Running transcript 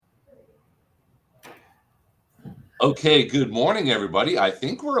Okay, good morning, everybody. I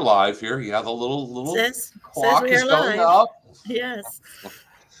think we're live here. Yeah, the little Says clock we is are going live. up. Yes.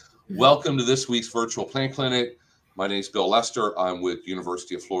 Welcome to this week's virtual plant clinic. My name is Bill Lester. I'm with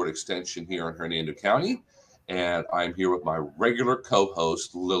University of Florida Extension here in Hernando County, and I'm here with my regular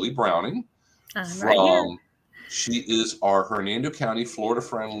co-host, Lily Browning. I'm right here. She is our Hernando County Florida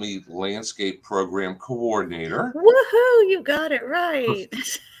Friendly Landscape Program Coordinator. Woohoo! You got it right.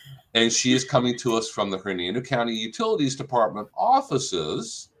 And she is coming to us from the Hernando County Utilities Department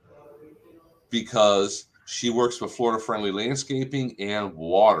offices because she works with Florida Friendly Landscaping and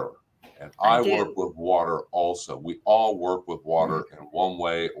water. And I work with water also. We all work with water in one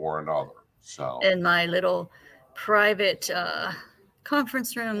way or another. So in my little private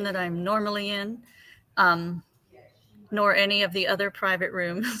conference room that I'm normally in, nor any of the other private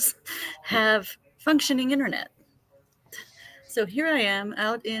rooms have functioning internet. So here I am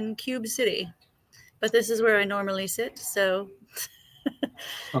out in Cube City, but this is where I normally sit. So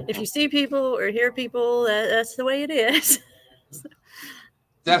if you see people or hear people, that's the way it is.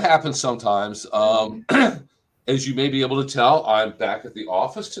 That happens sometimes. As you may be able to tell, I'm back at the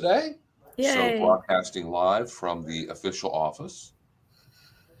office today. Yay. So broadcasting live from the official office.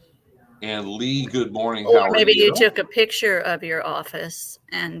 And Lee, good morning. Or how are maybe you? You took a picture of your office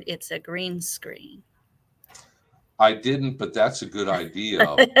and it's a green screen. I didn't, but that's a good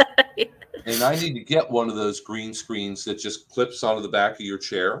idea. And I need to get one of those green screens that just clips onto the back of your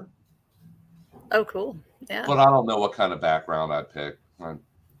chair. Oh, cool. Yeah. But I don't know what kind of background I pick.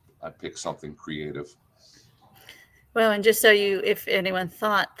 I pick something creative. Well, and just so if anyone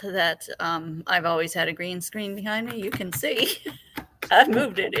thought that I've always had a green screen behind me, you can see I've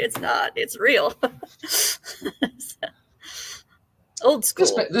moved it. It's real. Old school.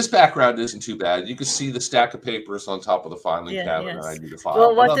 This background isn't too bad. You can see the stack of papers on top of the filing cabinet that I need to file.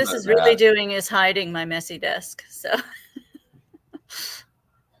 Well, what this is really doing is hiding my messy desk. So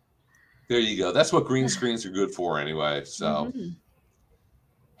there you go. That's what green screens are good for anyway. So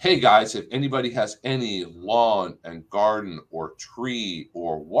Hey guys, if anybody has any lawn and garden or tree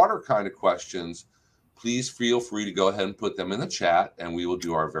or water kind of questions, please feel free to go ahead and put them in the chat and we will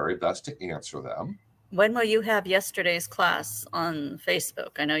do our very best to answer them. When will you have yesterday's class on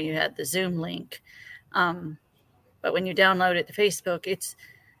Facebook? I know you had the Zoom link, but when you download it to Facebook,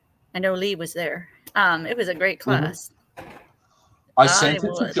 I know Lee was there. It was a great class. I sent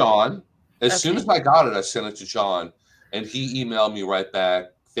it to John. As soon as I got it, I sent it to John and he emailed me right back.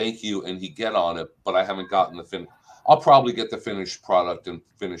 Thank you, and he get on it, but I haven't gotten the finish. I'll probably get the finished product and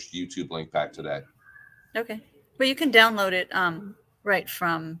finished YouTube link back today. Okay. Well, you can download it right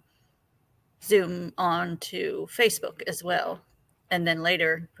from Zoom onto Facebook as well, and then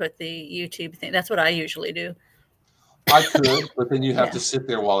later put the YouTube thing. That's what I usually do. I could, but then you have to sit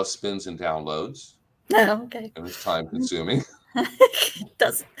there while it spins and downloads. Oh, okay. And it's time consuming.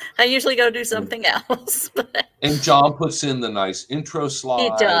 I usually go do something else. And John puts in the nice intro slide. He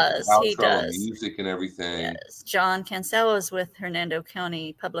does. He does. Music and everything. Yes. John Cancelo is with Hernando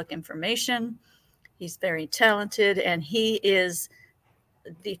County Public Information. He's very talented, and he is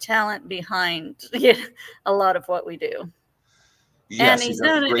the talent behind a lot of what we do. Yes, he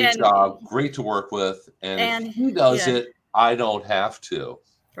does a great job. Great to work with. And if he does it, I don't have to.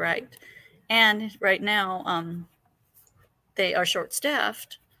 Right. And right now, they are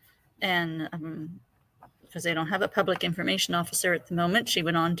short-staffed, and because they don't have a public information officer at the moment, she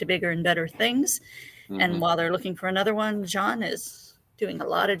went on to bigger and better things. And while they're looking for another one, John is doing a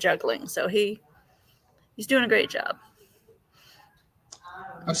lot of juggling. So he's doing a great job.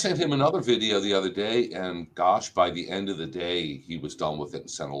 I sent him another video the other day, and gosh, by the end of the day, he was done with it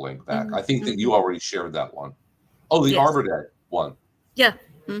and sent a link back. I think that you already shared that one. Oh, the Arbor Day one. Yeah.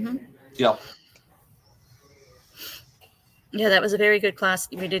 Yeah. Yeah, that was a very good class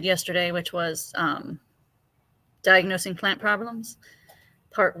we did yesterday, which was diagnosing plant problems,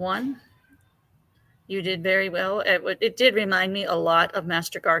 part 1. You did very well. It did remind me a lot of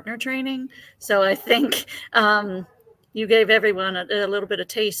Master Gardener training. So I think you gave everyone a little bit of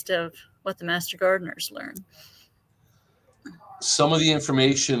taste of what the Master Gardeners learn. Some of the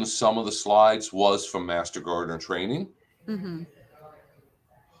information, some of the slides was from Master Gardener training. And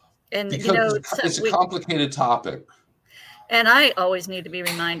because it's a complicated topic. And I always need to be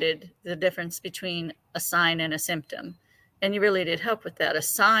reminded the difference between a sign and a symptom. And you really did help with that. A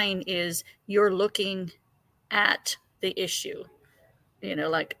sign is you're looking at the issue.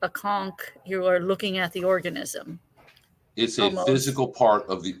 Like a conch, you are looking at the organism. It's a physical part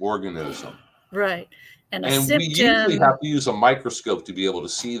of the organism. Right. And symptom, we usually have to use a microscope to be able to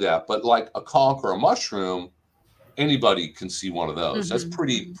see that. But like a conch or a mushroom, anybody can see one of those. That's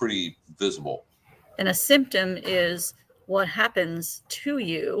pretty visible. And a symptom is what happens to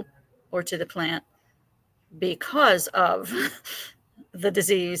you or to the plant because of the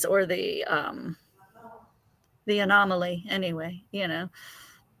disease or the anomaly anyway, you know.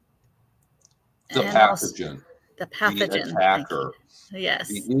 The And also pathogen, the the pathogen. Thank you. attacker, Yes.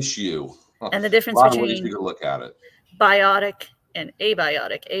 the issue. And the A difference lot of ways you between can look at it. biotic and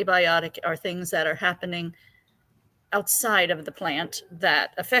abiotic. Abiotic are things that are happening outside of the plant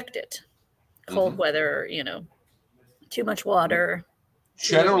that affect it. Cold weather, you know, too much water.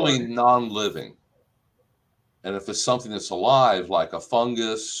 Generally non-living. And if it's something that's alive, like a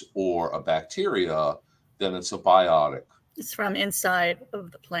fungus or a bacteria, then it's a biotic. It's from inside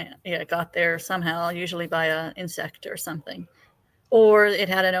of the plant. Yeah, it got there somehow, usually by an insect or something. Or it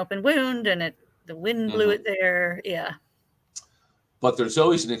had an open wound and the wind blew it there. Yeah. But there's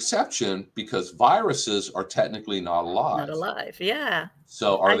always an exception because viruses are technically not alive. Not alive. Yeah.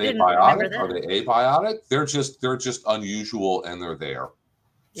 So are they biotic? Are they abiotic? They're just unusual and they're there.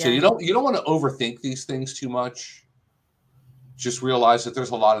 Yeah. So you don't want to overthink these things too much. Just realize that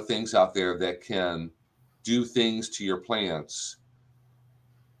there's a lot of things out there that can do things to your plants.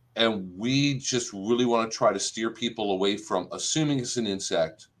 And we just really want to try to steer people away from assuming it's an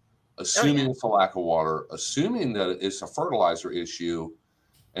insect, assuming it's a lack of water, assuming that it's a fertilizer issue,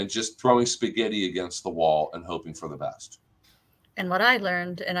 and just throwing spaghetti against the wall and hoping for the best. And what I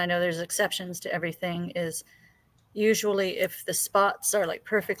learned, and I know there's exceptions to everything, is usually if the spots are like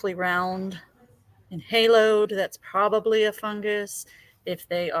perfectly round and haloed, that's probably a fungus. If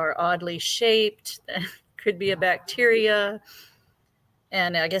they are oddly shaped, that could be a bacteria.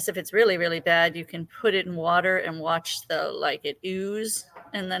 And I guess if it's really, really bad, you can put it in water and watch it ooze,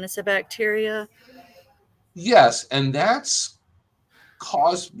 and then it's a bacteria. Yes, and that's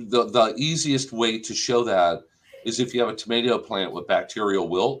the easiest way to show that is if you have a tomato plant with bacterial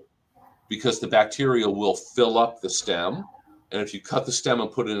wilt, because the bacteria will fill up the stem. And if you cut the stem and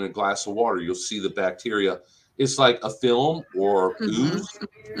put it in a glass of water, you'll see the bacteria. It's like a film or ooze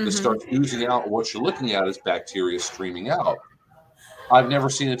that starts oozing out. What you're looking at is bacteria streaming out. I've never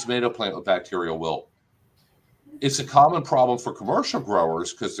seen a tomato plant with bacterial wilt. It's a common problem for commercial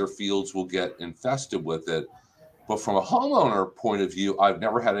growers because their fields will get infested with it. But from a homeowner point of view, I've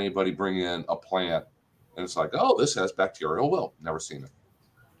never had anybody bring in a plant and it's like, oh, this has bacterial wilt. Never seen it.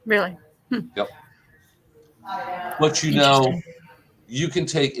 Really? Yep. But you can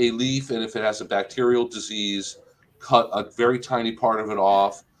take a leaf and if it has a bacterial disease, cut a very tiny part of it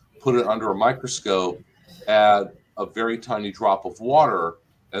off, put it under a microscope, add a very tiny drop of water,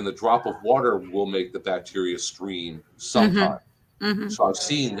 and the drop of water will make the bacteria stream sometime. So I've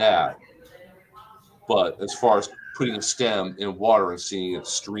seen that. But as far as putting a stem in water and seeing it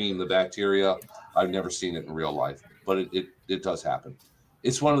stream the bacteria, I've never seen it in real life. But it does happen.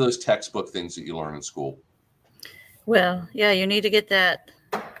 It's one of those textbook things that you learn in school. Well, yeah, you need to get that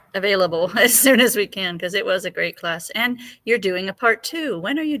available as soon as we can because it was a great class. And you're doing a part 2.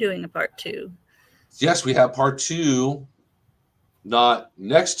 When are you doing a part 2? Yes, we have part 2, not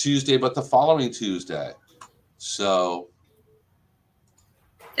next Tuesday, but the following Tuesday. So,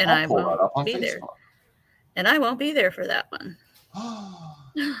 and I won't be there. And I won't be there for that one.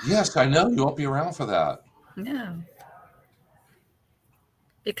 Yes, I know you won't be around for that. No.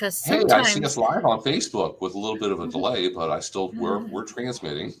 Because sometimes... Hey, I see us live on Facebook with a little bit of a delay, but we're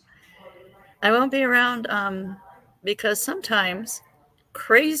transmitting. I won't be around because sometimes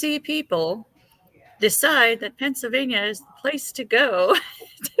crazy people decide that Pennsylvania is the place to go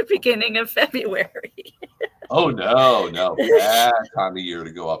at the beginning of February. Oh, no. Bad time of year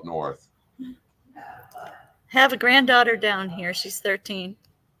to go up north. Have a granddaughter down here. She's 13.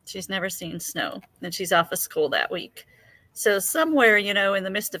 She's never seen snow, and she's off of school that week. So somewhere, in the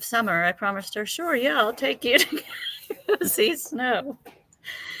midst of summer, I promised her, sure, yeah, I'll take you to go see snow.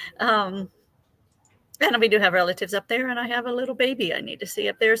 And we do have relatives up there, and I have a little baby I need to see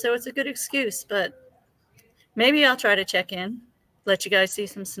up there, so it's a good excuse. But maybe I'll try to check in, let you guys see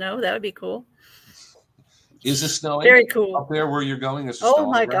some snow. That would be cool. Is it snowing? Very cool. Up there where you're going? Oh,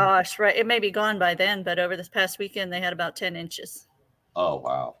 my gosh, right. It may be gone by then, but over this past weekend, they had about 10 inches. Oh,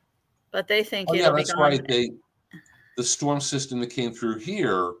 wow. But they think it'll be gone. That's right. The storm system that came through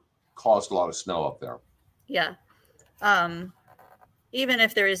here caused a lot of snow up there. Yeah. Even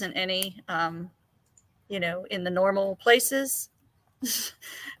if there isn't any, in the normal places,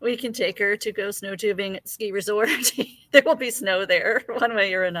 we can take her to go snow tubing at ski resort. There will be snow there one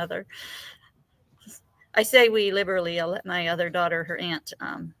way or another. I say we liberally. I'll let my other daughter, her aunt,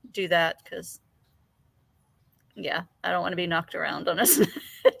 do that because, I don't want to be knocked around on a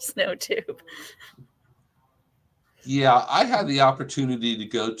snow tube. Yeah, I had the opportunity to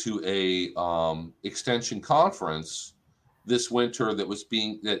go to a extension conference this winter that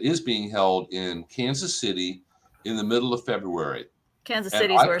is being held in Kansas City in the middle of February. Kansas And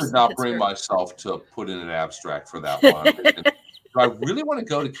City's I worse could than not bring Pittsburgh. myself to put in an abstract for that one. And do I really want to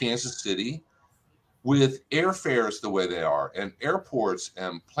go to Kansas City with airfares the way they are and airports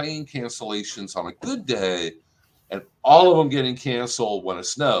and plane cancellations on a good day and all of them getting canceled when it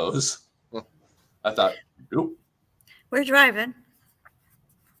snows? I thought, nope. We're driving.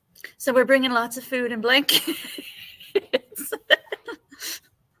 So we're bringing lots of food and blankets.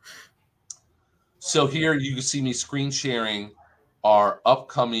 So here you can see me screen sharing our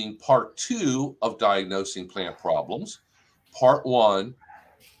upcoming part 2 of diagnosing plant problems. Part 1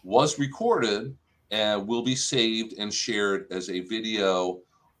 was recorded and will be saved and shared as a video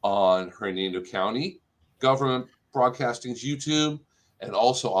on Hernando County Government Broadcasting's YouTube and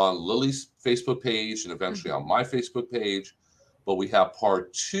also on Lily's Facebook page and eventually on my Facebook page. But we have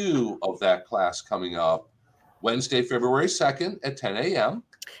part 2 of that class coming up Wednesday, February 2nd at 10 a.m.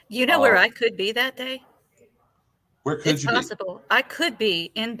 You know where I could be that day? Where could It's you be? possible. I could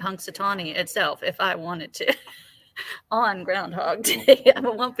be in Punxsutawney itself if I wanted to on Groundhog Day. I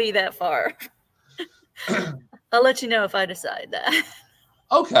won't be that far. I'll let you know if I decide that.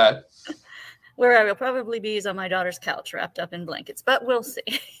 Okay. Where I will probably be is on my daughter's couch wrapped up in blankets, but we'll see.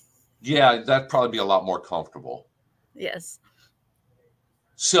 Yeah, that'd probably be a lot more comfortable. Yes.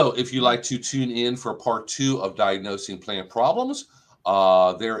 So if you'd like to tune in for part 2 of diagnosing plant problems,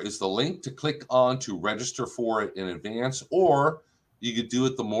 there is the link to click on to register for it in advance, or you could do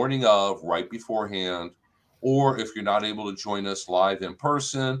it the morning of, right beforehand. Or if you're not able to join us live in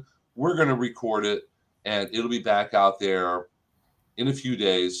person, we're going to record it and it'll be back out there in a few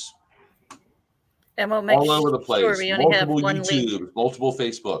days. And we'll make all over the place. Sure we only have multiple one YouTube, link. multiple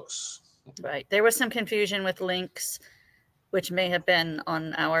Facebooks. Right. There was some confusion with links, which may have been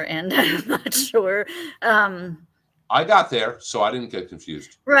on our end. I'm not sure. I got there, so I didn't get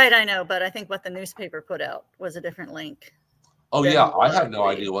confused. Right, I know, but I think what the newspaper put out was a different link. Oh yeah, I have no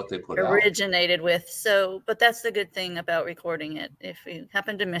idea what they put out. Originated with. So, but that's the good thing about recording it. If you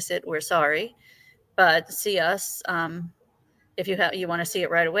happen to miss it, we're sorry. But see us. If you want to see it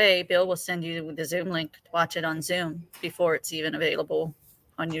right away, Bill will send you the Zoom link to watch it on Zoom before it's even available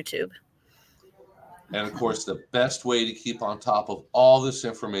on YouTube. And of course, the best way to keep on top of all this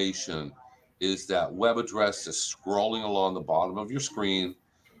information is that web address that's scrolling along the bottom of your screen.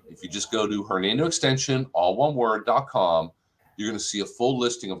 If you just go to Hernando Extension, all one word.com, you're going to see a full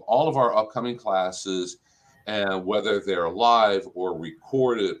listing of all of our upcoming classes, and whether they're live or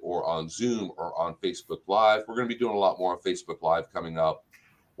recorded or on Zoom or on Facebook Live. We're going to be doing a lot more on Facebook Live coming up,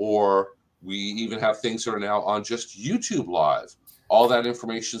 or we even have things that are now on just YouTube Live. All that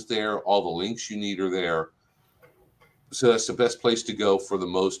information's there. All the links you need are there. So that's the best place to go for the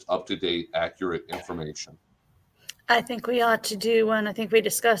most up-to-date, accurate information. I think we ought to do one. I think we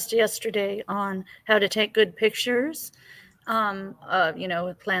discussed yesterday on how to take good pictures,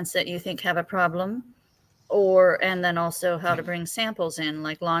 with plants that you think have a problem, and then also how to bring samples in,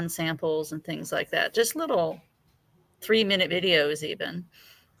 like lawn samples and things like that. Just little 3-minute videos even.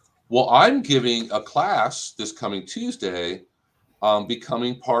 Well, I'm giving a class this coming Tuesday,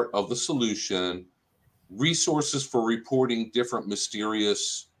 becoming part of the solution, resources for reporting different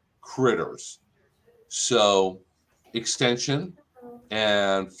mysterious critters. So Extension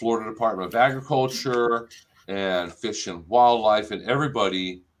and Florida Department of Agriculture and Fish and Wildlife and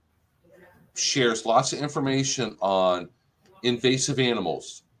everybody shares lots of information on invasive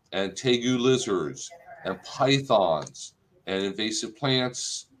animals and tegu lizards and pythons and invasive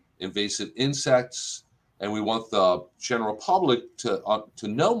plants, invasive insects, and we want the general public to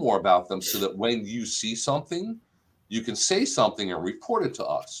know more about them so that when you see something, you can say something and report it to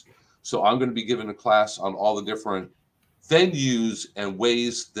us. So I'm going to be giving a class on all the different venues and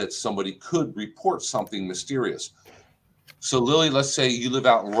ways that somebody could report something mysterious. So Lily, let's say you live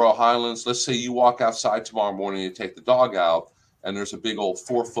out in Royal Highlands. Let's say you walk outside tomorrow morning and take the dog out, and there's a big old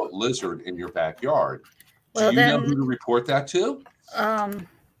 4-foot lizard in your backyard. Do you know who to report that to?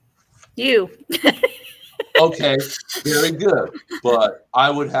 You. Okay, very good. But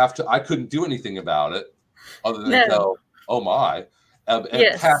I couldn't do anything about it other than go, oh my, and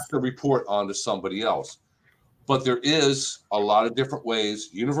pass the report on to somebody else. But there is a lot of different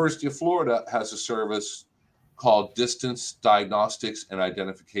ways. University of Florida has a service called Distance Diagnostics and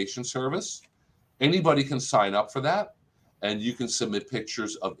Identification Service. Anybody can sign up for that, and you can submit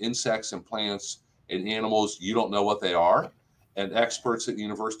pictures of insects and plants and animals you don't know what they are, and experts at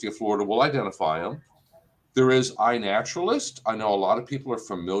University of Florida will identify them. There is iNaturalist. I know a lot of people are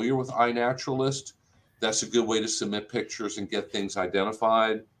familiar with iNaturalist. That's a good way to submit pictures and get things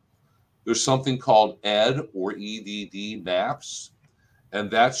identified. There's something called EDD or EDD maps, and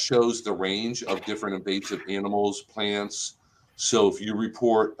that shows the range of different invasive animals, plants. So if you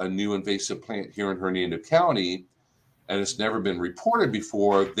report a new invasive plant here in Hernando County and it's never been reported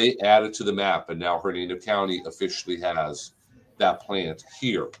before, they add it to the map, and now Hernando County officially has that plant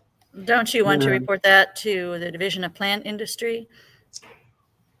here. Don't you want to report that to the Division of Plant Industry?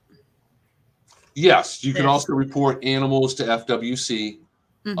 Yes, you can Yes. also report animals to FWC,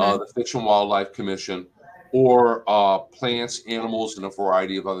 the Fish and Wildlife Commission, or plants, animals, and a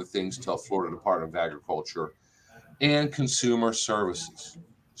variety of other things to Florida Department of Agriculture and Consumer Services.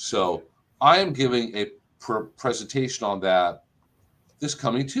 So I am giving a presentation on that this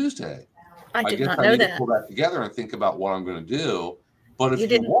coming Tuesday. I did guess not I know need to that. pull that together and think about what I'm going to do. But if You you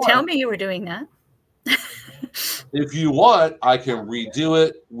didn't want, tell me you were doing that. if you want, I can redo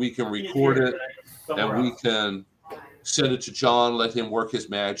it. We can record it, and we can send it to John, let him work his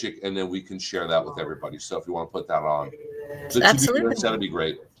magic, and then we can share that with everybody. So if you want to put that on the Absolutely. to-do list, that'd be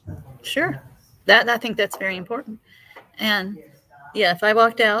great. Sure. I think that's very important. And yeah, if I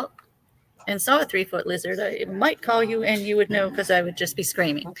walked out and saw a 3-foot lizard, I might call you and you would know, because I would just be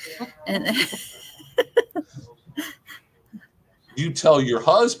screaming. And You tell your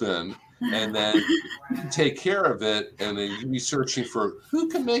husband, and then you take care of it, and then you be searching for who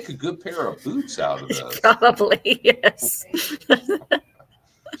can make a good pair of boots out of this. probably, yes.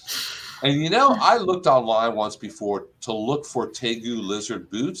 And you know, I looked online once before to look for Tegu lizard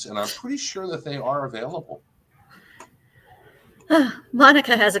boots, and I'm pretty sure that they are available.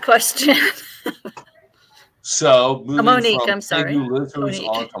 Monica has a question. So moving Monique, from I'm sorry. Tegu lizards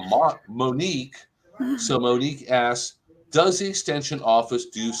Monique. onto Monique. So Monique asks, does the extension office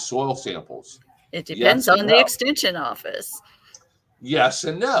do soil samples? It depends Yes and on the no. extension office. Yes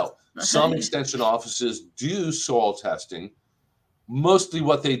and no. Some extension offices do soil testing. Mostly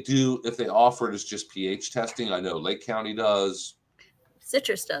what they do, if they offer it, is just pH testing. I know Lake County does.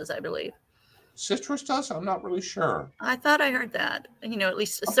 Citrus does, I believe. Citrus does? I'm not really sure. I thought I heard that. At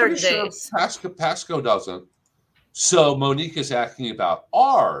least I'm certain pretty sure days. Pasco doesn't. So Monique is asking about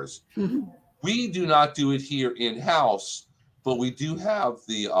ours. We do not do it here in-house, but we do have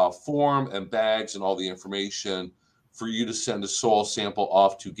the form and bags and all the information for you to send a soil sample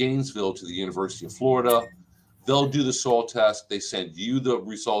off to Gainesville to the University of Florida. They'll do the soil test. They send you the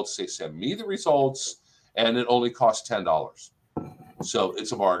results. They send me the results, and it only costs $10. So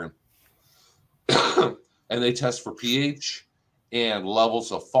it's a bargain. And they test for pH and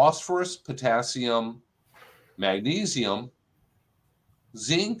levels of phosphorus, potassium, magnesium,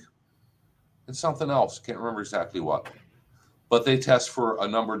 zinc, and something else. Can't remember exactly what. But they test for a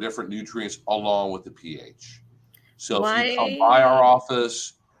number of different nutrients along with the pH. So if you come by our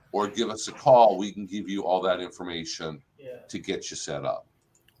office or give us a call, we can give you all that information to get you set up.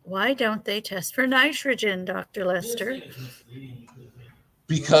 Why don't they test for nitrogen, Dr. Lester?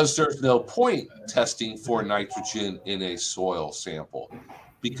 Because there's no point testing for nitrogen in a soil sample.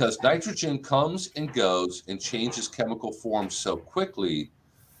 Because nitrogen comes and goes and changes chemical form so quickly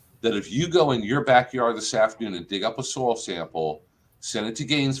that if you go in your backyard this afternoon and dig up a soil sample, send it to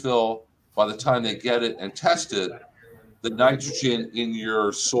Gainesville, by the time they get it and test it, the nitrogen in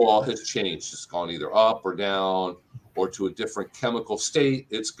your soil has changed. It's gone either up or down or to a different chemical state.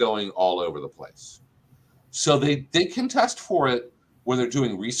 It's going all over the place. So they can test for it when they're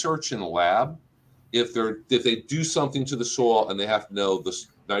doing research in a lab. If they do something to the soil and they have to know the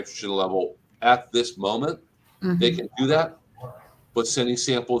nitrogen level at this moment, they can do that. But sending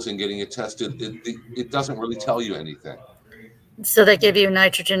samples and getting it tested, it doesn't really tell you anything. So they give you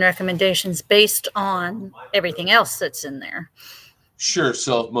nitrogen recommendations based on everything else that's in there. Sure.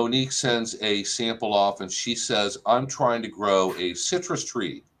 So if Monique sends a sample off and she says, I'm trying to grow a citrus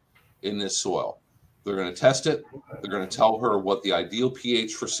tree in this soil, they're going to test it. They're going to tell her what the ideal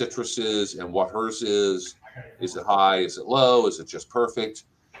pH for citrus is and what hers is. Is it high? Is it low? Is it just perfect?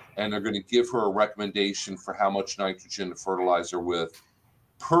 And they're going to give her a recommendation for how much nitrogen to fertilize her with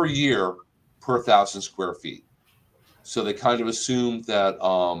per year per 1,000 square feet. So they kind of assume that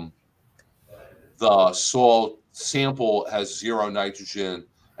the soil sample has 0 nitrogen,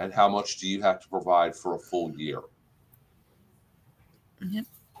 and how much do you have to provide for a full year? Yep.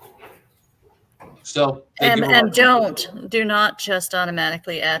 So and do not just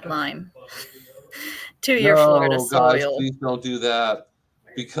automatically add lime to your Florida soil. Guys, please don't do that,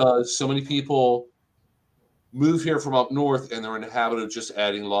 because so many people move here from up north and they're in the habit of just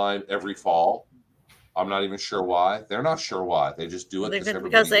adding lime every fall. I'm not even sure why. They're not sure why. They just do it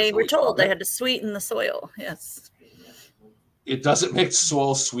Because they were told they had to sweeten the soil. Yes. It doesn't make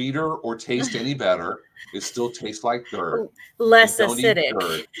soil sweeter or taste any better. It still tastes like dirt. Less You don't eat acidic.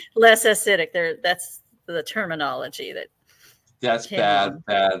 dirt. Less acidic. That's the terminology that That's came bad,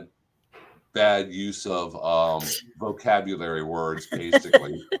 along. bad use of vocabulary words,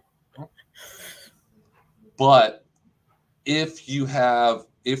 basically. But if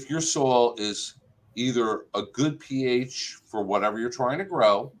your soil is either a good pH for whatever you're trying to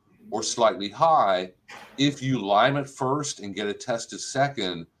grow or slightly high, if you lime it first and get it tested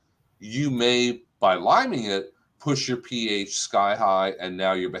second, you may, by liming it, push your pH sky high, and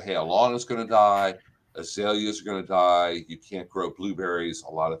now your Bahia lawn is going to die, azaleas are going to die, you can't grow blueberries,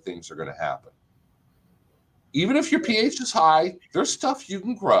 a lot of things are going to happen. Even if your pH is high, there's stuff you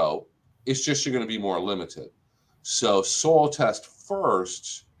can grow. It's just you're going to be more limited. So soil test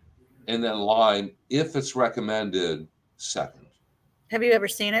first, and then lime, if it's recommended, second. Have you ever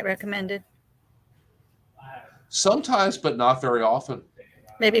seen it recommended? Sometimes, but not very often.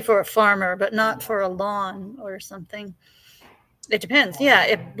 Maybe for a farmer, but not for a lawn or something. It depends. Yeah,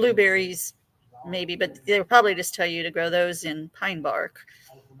 if blueberries, maybe, but they'll probably just tell you to grow those in pine bark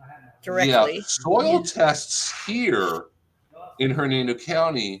directly. Yeah, soil tests here in Hernando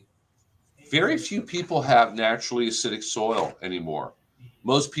County, very few people have naturally acidic soil anymore.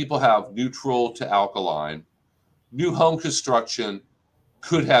 Most people have neutral to alkaline. New home construction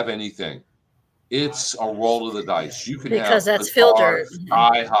could have anything. It's a roll of the dice. You can because have that's filtered,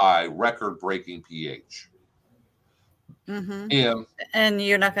 high, record-breaking pH. And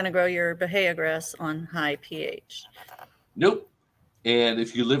you're not going to grow your Bahia grass on high pH. Nope. And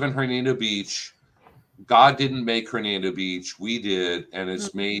if you live in Hernando Beach, God didn't make Hernando Beach. We did, and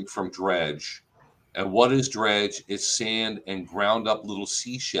it's made from dredge. And what is dredge? It's sand and ground up little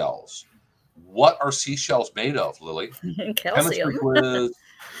seashells. What are seashells made of, Lily? Calcium.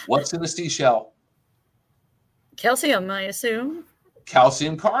 What's in a seashell? Calcium, I assume.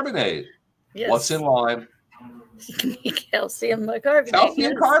 Calcium carbonate. Yes. What's in lime? Calcium carbonate.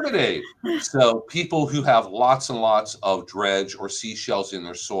 Calcium carbonate. So people who have lots and lots of dredge or seashells in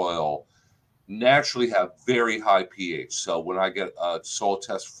their soil naturally have very high pH. So when I get a soil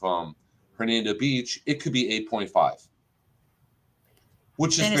test from Hernando Beach, it could be 8.5,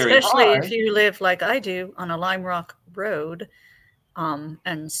 which is very high. Especially if you live like I do on a Lime Rock road,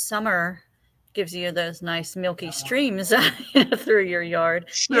 and summer gives you those nice milky streams through your yard.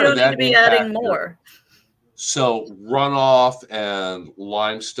 Sure, you don't need to be adding more. So runoff and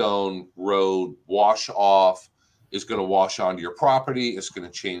limestone road wash off is going to wash onto your property. It's going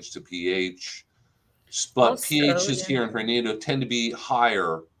to change to pH. But also, pHs here in Hernando tend to be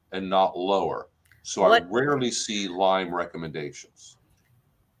higher and not lower. So I rarely see lime recommendations.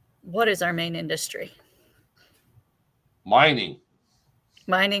 What is our main industry? Mining.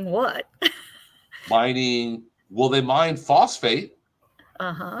 Mining what? Mining, well, they mine phosphate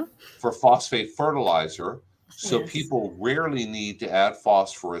for phosphate fertilizer. So people rarely need to add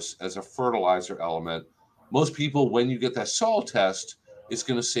phosphorus as a fertilizer element. Most people, when you get that soil test, it's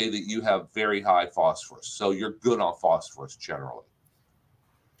going to say that you have very high phosphorus. So you're good on phosphorus generally.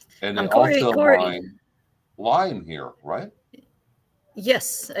 And they also mine lime here, right?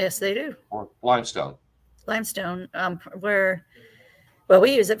 Yes, they do. Or limestone. Limestone,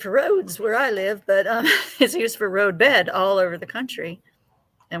 we use it for roads where I live, but it's used for road bed all over the country.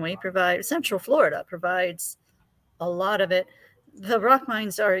 And we provide, Central Florida provides a lot of it. The rock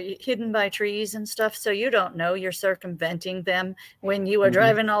mines are hidden by trees and stuff, so you don't know. You're circumventing them when you are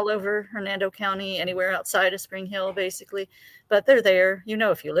driving all over Hernando County, anywhere outside of Spring Hill, basically. But they're there. You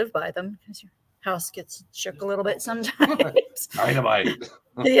know if you live by them, because your house gets shook a little bit sometimes. Dynamite.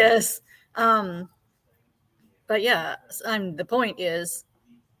 Yes. But yeah, the point is,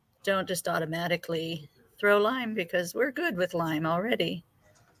 don't just automatically throw lime, because we're good with lime already.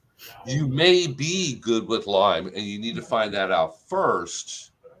 You may be good with lime, and you need to find that out first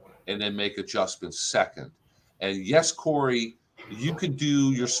and then make adjustments second. And yes, Corey, you could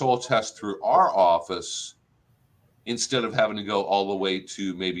do your soil test through our office instead of having to go all the way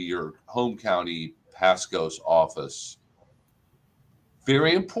to maybe your home county Pasco's office.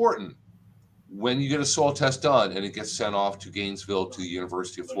 Very important. When you get a soil test done and it gets sent off to Gainesville to the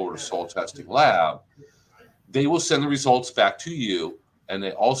University of Florida Soil Testing Lab, they will send the results back to you. And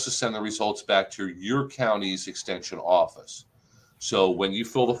they also send the results back to your county's extension office. So when you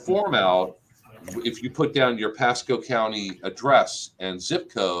fill the form out, if you put down your Pasco County address and zip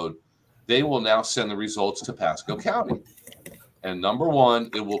code, they will now send the results to Pasco County. And number one,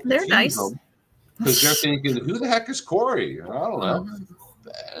 it will confuse them because they're thinking, who the heck is Corey? I don't know.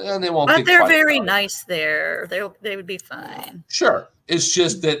 And they won't. But they're very nice there. They would be fine. Sure. It's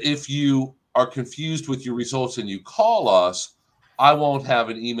just that if you are confused with your results and you call us, I won't have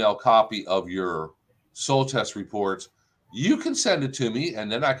an email copy of your soil test reports. You can send it to me, and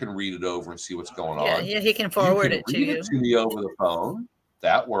then I can read it over and see what's going Yeah, on. yeah, he can You forward can it to read you. it to me over the phone.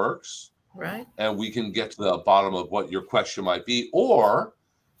 That works. Right. And we can get to the bottom of what your question might be. Or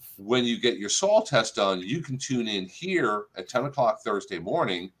when you get your soil test done, you can tune in here at 10 o'clock Thursday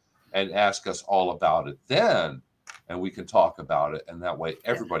morning and ask us all about it then. And we can talk about it. And that way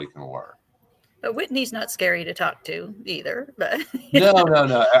everybody can learn. But Whitney's not scary to talk to either. But No.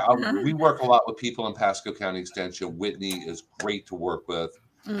 We work a lot with people in Pasco County Extension. Whitney is great to work with.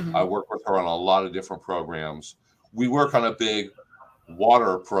 Mhm. I work with her on a lot of different programs. We work on a big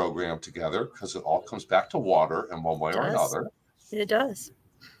water program together because it all comes back to water in one way or another. It does.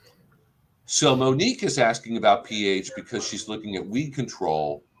 So Monique is asking about pH because she's looking at weed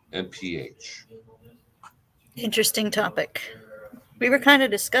control and pH. Interesting topic. We were kind of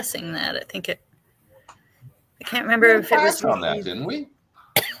discussing that. I can't remember if it was on that, didn't we?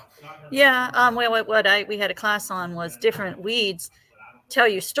 Yeah. Well, we had a class on was different weeds tell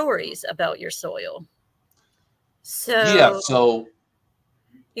you stories about your soil. So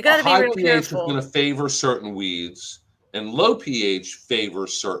you got to be real pH careful. is going to favor certain weeds, and low pH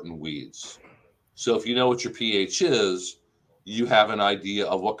favors certain weeds. So if you know what your pH is, you have an idea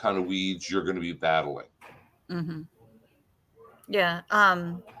of what kind of weeds you're going to be battling. Mm-hmm. Yeah.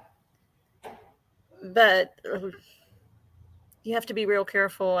 But you have to be real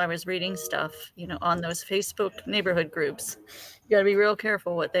careful. I was reading stuff, on those Facebook neighborhood groups. You got to be real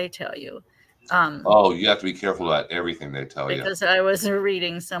careful what they tell you. You have to be careful about everything they tell you. Because I was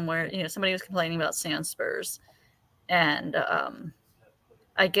reading somewhere, somebody was complaining about sand spurs. And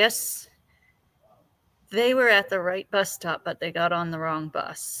I guess they were at the right bus stop, but they got on the wrong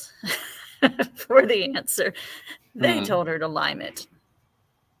bus for the answer. They told her to lime it.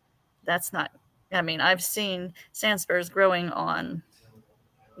 That's not, I've seen sand spurs growing on,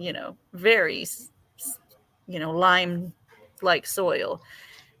 very, lime-like soil.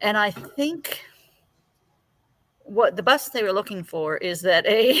 And I think what the bus they were looking for is that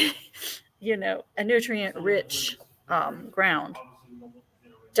a nutrient-rich ground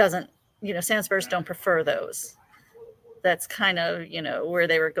doesn't, sand spurs don't prefer those. That's kind of, where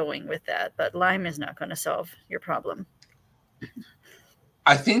they were going with that. But lime is not going to solve your problem.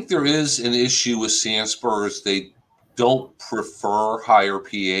 I think there is an issue with sand spurs. They don't prefer higher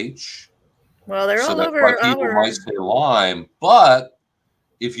pH. Well, they're all over why people might say lime. But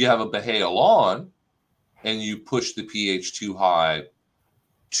if you have a Bahia lawn and you push the pH too high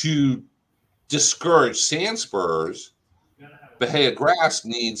to discourage sand spurs, Bahia grass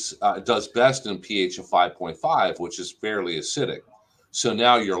does best in pH of 5.5, which is fairly acidic. So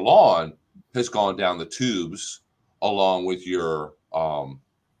now your lawn has gone down the tubes along with your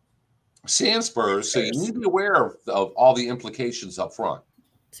sand spurs. So you need to be aware of all the implications up front.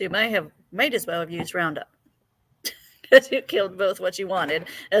 So you might as well have used Roundup because you killed both what you wanted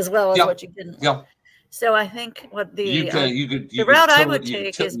as well as what you didn't. Yeah. So I think what the route I would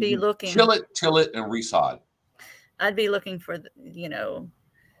take is be looking till it and resod. I'd be looking for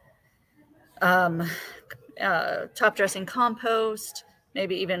top dressing compost,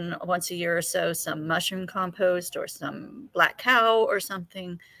 maybe even once a year or so, some mushroom compost or some black cow or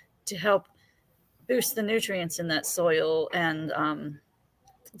something to help boost the nutrients in that soil. And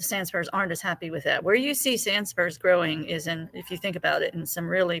the sand spurs aren't as happy with that. Where you see sand spurs growing is if you think about it, in some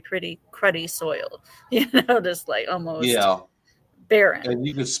really pretty cruddy soil, just like almost barren. And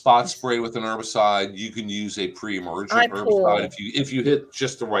you can spot spray with an herbicide. You can use a pre-emergent herbicide if you hit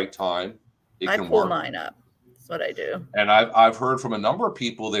just the right time. I pull mine up. That's what I do. And I've heard from a number of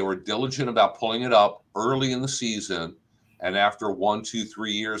people, they were diligent about pulling it up early in the season. And after 1, 2,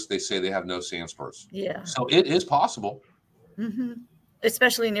 3 years, they say they have no sand spurs. Yeah. So it is possible. Mm-hmm.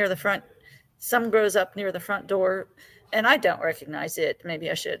 Especially near the front. Some grows up near the front door, and I don't recognize it. Maybe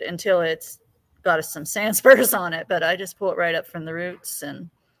I should until it's got some sand spurs on it. But I just pull it right up from the roots and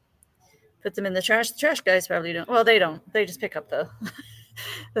put them in the trash. The trash guys probably don't. Well, they don't. They just pick up the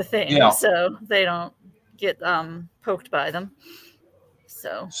thing, so they don't get poked by them.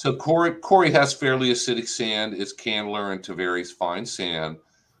 So Corey has fairly acidic sand. It's Candler and Tavares fine sand.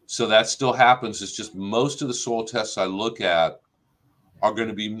 So that still happens. It's just most of the soil tests I look at are going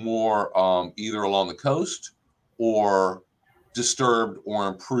to be more either along the coast or disturbed or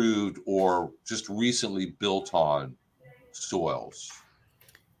improved or just recently built on soils.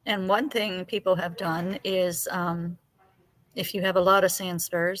 And one thing people have done is if you have a lot of sand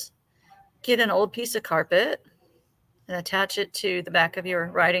spurs, get an old piece of carpet and attach it to the back of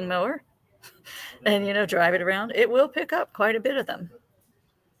your riding mower and, drive it around. It will pick up quite a bit of them.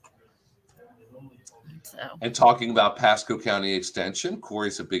 So, And talking about Pasco County Extension,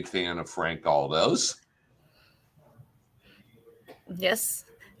 Corey's a big fan of Frank Aldo's. yes,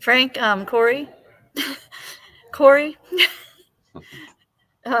 Frank, Corey, Corey.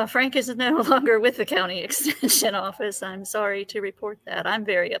 Frank is no longer with the county extension office. I'm sorry to report that. I'm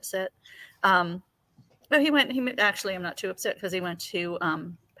very upset. But actually, I'm not too upset because he went to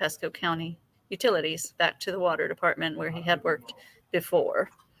Pasco County Utilities, back to the water department where he had worked before.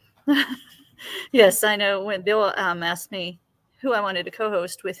 Yes, I know when Bill asked me who I wanted to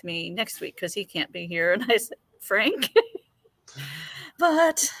co-host with me next week because he can't be here. And I said, Frank.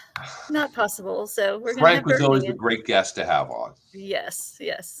 But not possible. So we're going to Frank was always a great guest to have on. Yes,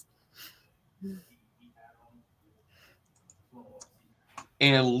 yes.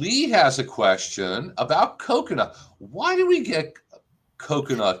 And Lee has a question about coconut. Why do we get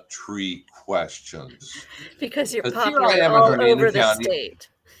coconut tree questions? Because you're 'Cause popular here I am in all Hernando over the County. state.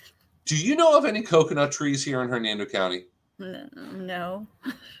 Do you know of any coconut trees here in Hernando County? No.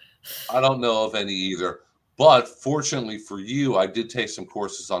 I don't know of any either. But fortunately for you, I did take some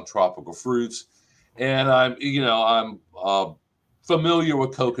courses on tropical fruits, and I'm familiar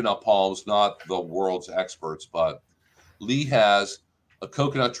with coconut palms, not the world's experts, but Lee has a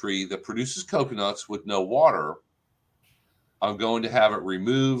coconut tree that produces coconuts with no water. I'm going to have it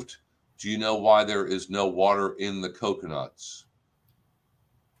removed. Do you know why there is no water in the coconuts?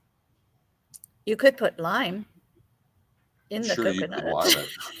 You could put lime in the Sure, you could coconut. lime it.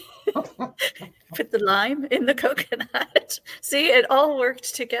 Put the lime in the coconut. See, it all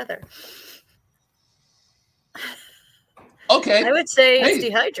worked together. Okay. I would say it's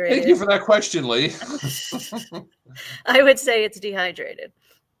dehydrated. Thank you for that question, Lee. I would say it's dehydrated.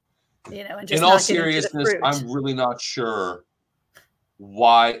 And just in all seriousness, I'm really not sure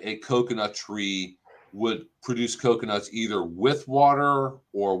why a coconut tree would produce coconuts either with water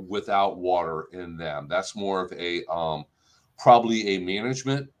or without water in them. That's more of a probably a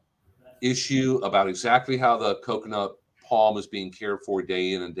management issue about exactly how the coconut palm is being cared for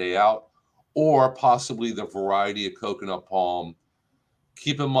day in and day out, or possibly the variety of coconut palm.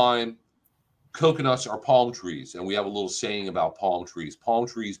 Keep in mind, coconuts are palm trees, and we have a little saying about palm trees. Palm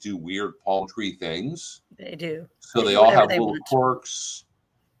trees do weird palm tree things. They do. So they all have little quirks,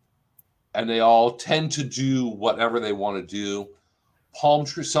 and they all tend to do whatever they want to do.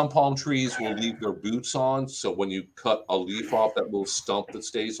 Some palm trees will leave their boots on, so when you cut a leaf off, that little stump that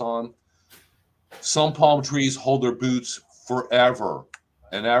stays on. Some palm trees hold their boots forever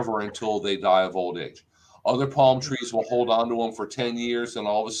and ever until they die of old age. Other palm trees will hold on to them for 10 years, and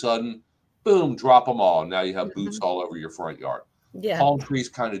all of a sudden, boom, drop them all. Now you have boots all over your front yard. Yeah. Palm trees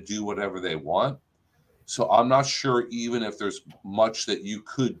kind of do whatever they want. So I'm not sure even if there's much that you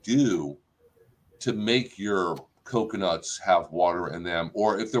could do to make your coconuts have water in them,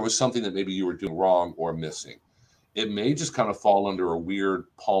 or if there was something that maybe you were doing wrong or missing. It may just kind of fall under a weird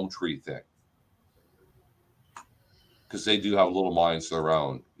palm tree thing, because they do have little minds of their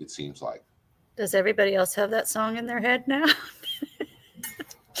own, it seems like. Does everybody else have that song in their head now?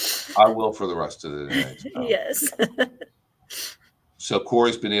 I will for the rest of the day. Yes. So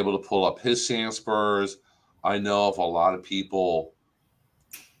Corey's been able to pull up his sand spurs. I know of a lot of people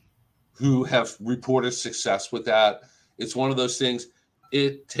who have reported success with that. It's one of those things,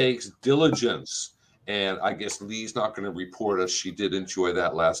 it takes diligence. And I guess Lee's not going to report us. She did enjoy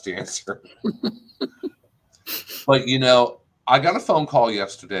that last answer. But, I got a phone call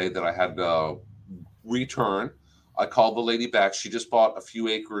yesterday that I had to return. I called the lady back. She just bought a few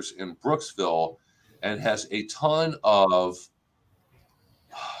acres in Brooksville and has a ton of,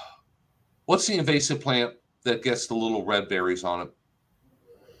 what's the invasive plant that gets the little red berries on it?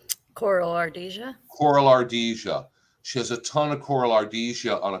 Coral ardesia. Coral ardesia. She has a ton of coral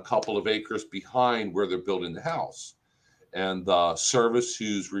ardesia on a couple of acres behind where they're building the house. And the service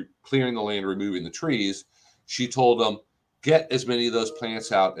who's clearing the land, removing the trees, she told them, get as many of those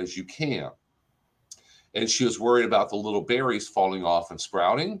plants out as you can. And she was worried about the little berries falling off and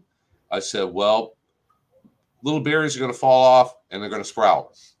sprouting. I said, well, little berries are going to fall off and they're going to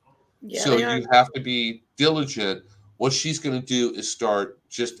sprout. Yeah, so you have to be diligent. What she's going to do is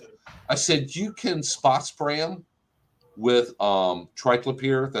I said, you can spot spray them with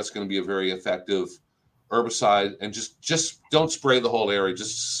triclopyr. That's going to be a very effective herbicide. And just don't spray the whole area.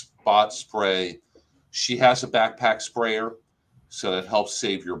 Just spot spray. She has a backpack sprayer, so it helps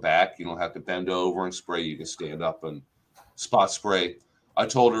save your back. You don't have to bend over and spray. You can stand up and spot spray. I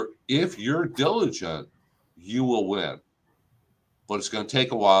told her, if you're diligent, you will win. But it's going to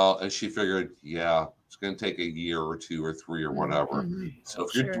take a while. And she figured, yeah, it's going to take a year or 2 or 3 or whatever. Mm-hmm. So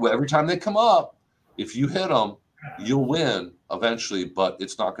every time they come up, if you hit them, you'll win eventually, but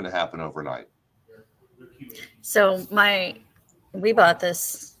it's not going to happen overnight. So we bought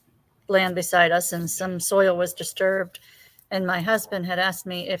this land beside us, and some soil was disturbed. And my husband had asked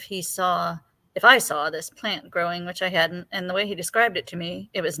me if I saw this plant growing, which I hadn't. And the way he described it to me,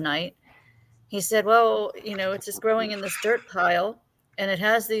 it was night. He said, well, it's just growing in this dirt pile, and it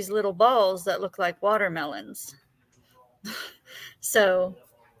has these little balls that look like watermelons. So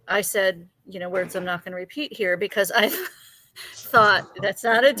I said, words I'm not going to repeat here, because I thought that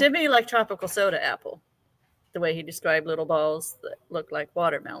sounded to me like tropical soda apple, the way he described little balls that look like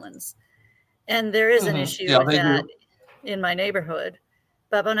watermelons. And there is an issue with that in my neighborhood.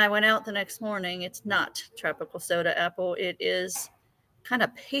 But when I went out the next morning, it's not tropical soda apple. It is kind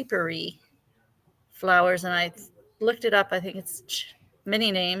of papery flowers. And I looked it up. I think it's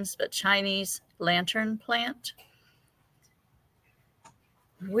many names, but Chinese lantern plant,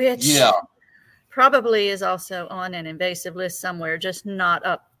 which probably is also on an invasive list somewhere, just not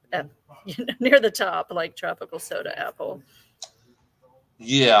up at, near the top like tropical soda apple.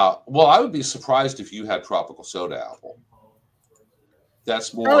 Yeah, well, I would be surprised if you had tropical soda apple.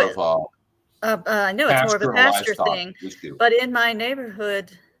 That's more of a I know it's more of a pasture thing, but in my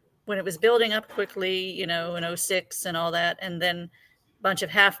neighborhood, when it was building up quickly, in 06 and all that, and then a bunch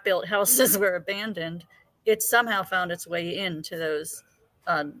of half-built houses were abandoned, it somehow found its way into those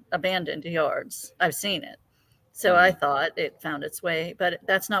abandoned yards. I've seen it. So I thought it found its way, but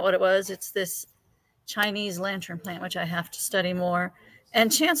that's not what it was. It's this Chinese lantern plant, which I have to study more.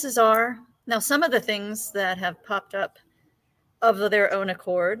 And chances are, now some of the things that have popped up of their own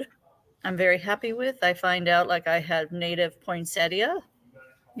accord, I'm very happy with. I find out, like, I had native poinsettia,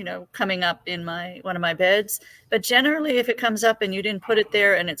 coming up in one of my beds. But generally, if it comes up and you didn't put it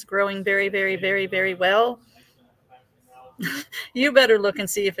there and it's growing very, very, very, very well, you better look and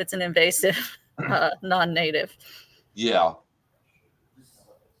see if it's an invasive non-native. Yeah,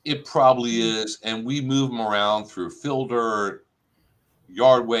 it probably is. And we move them around through fill dirt,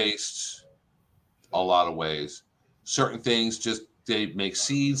 yard waste, a lot of ways. Certain things they make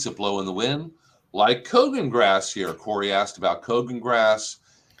seeds that blow in the wind, like Kogan grass here. Corey asked about Kogan grass,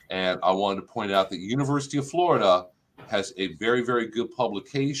 and I wanted to point out that University of Florida has a very, very good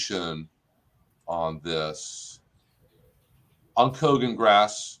publication on this, on Kogan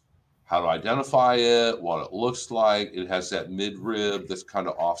grass, how to identify it, what it looks like. It has that midrib that's kind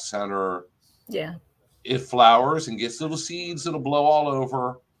of off center. Yeah. It flowers and gets little seeds that'll blow all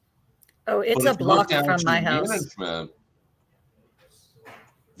over. Oh, it's a block from my house.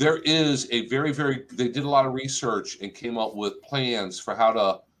 There is a very, very, they did a lot of research and came up with plans for how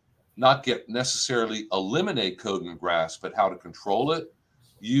to not necessarily eliminate Kogan grass, but how to control it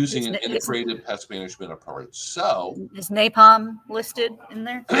using an integrated pest management approach. So, is napalm listed in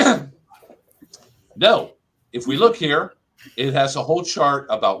there? No. If we look here, it has a whole chart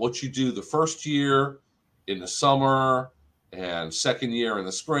about what you do the first year, in the summer, and second year in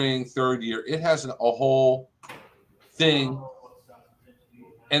the spring, third year. It has a whole thing,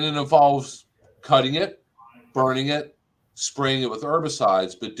 and it involves cutting it, burning it, spraying it with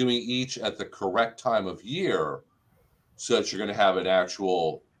herbicides, but doing each at the correct time of year so that you're going to have an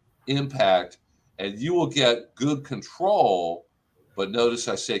actual impact, and you will get good control. But notice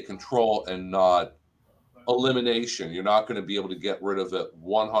I say control and not elimination. You're not going to be able to get rid of it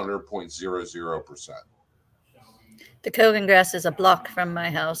 100.00%. The Kogan grass is a block from my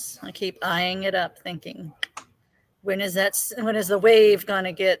house. I keep eyeing it up, thinking, when is the wave going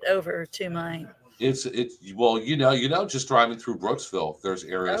to get over to mine? It's well, just driving through Brooksville, there's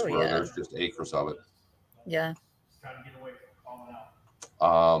areas where there's just acres of it. Yeah.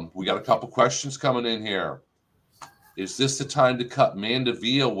 We got a couple questions coming in here. Is this the time to cut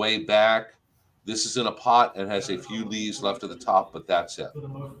Mandevilla way back? This is in a pot and has a few leaves left at the top, but that's it.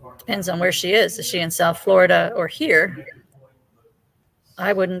 Depends on where she is. Is she in South Florida or here?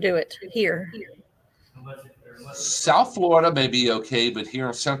 I wouldn't do it here. South Florida may be okay, but here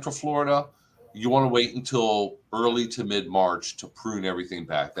in Central Florida, you want to wait until early to mid-March to prune everything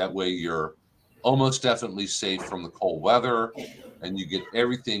back. That way you're almost definitely safe from the cold weather, and you get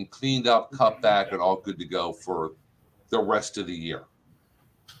everything cleaned up, cut back, and all good to go for the rest of the year.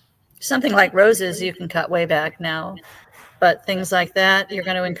 Something like roses you can cut way back now, but things like that, you're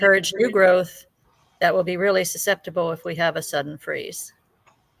going to encourage new growth that will be really susceptible if we have a sudden freeze.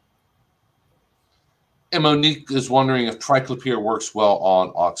 And Monique is wondering if triclopyr works well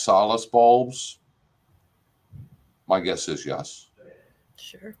on oxalis bulbs. My guess is yes.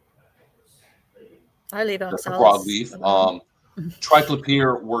 Sure. I leave oxalis. Broadleaf.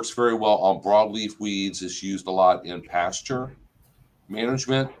 Triclopyr works very well on broadleaf weeds. It's used a lot in pasture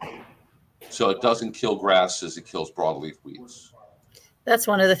management. So it doesn't kill grasses, it kills broadleaf weeds. That's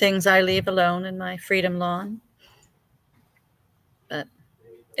one of the things I leave alone in my Freedom Lawn. But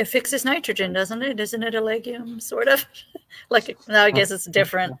it fixes nitrogen, doesn't it? Isn't it a legume, sort of? Like, no, I guess it's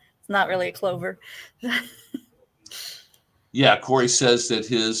different. It's not really a clover. Yeah, Corey says that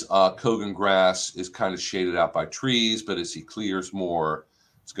his Kogan grass is kind of shaded out by trees, but as he clears more,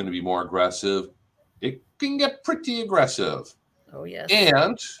 it's going to be more aggressive. It can get pretty aggressive. Oh, yes.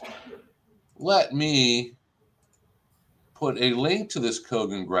 And let me put a link to this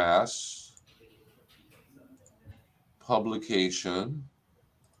Kogan grass publication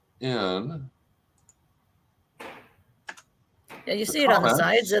in. Yeah, you see it on the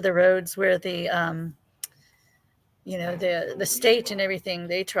sides of the roads where the the state and everything,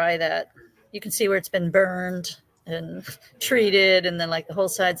 they try that. You can see where it's been burned and treated, and then like the whole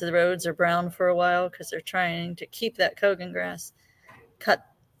sides of the roads are brown for a while because they're trying to keep that Kogan grass cut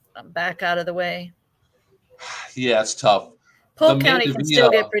back out of the way. Yeah, it's tough. Polk County can still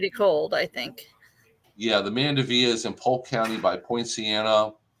get pretty cold, I think. Yeah, the Mandevilla is in Polk County by Point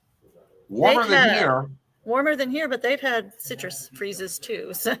Siena. Warmer than here. Warmer than here, but they've had citrus freezes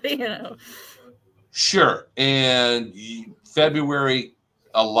too. So, Sure. And February,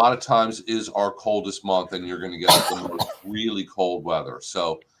 a lot of times, is our coldest month, and you're going to get some really cold weather.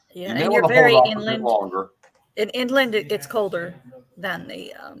 So, yeah, and you're very inland. Longer. In inland, it gets colder than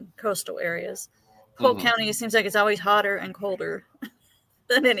the coastal areas. Polk County, it seems like it's always hotter and colder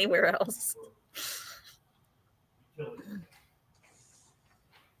than anywhere else.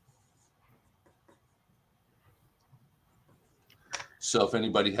 So if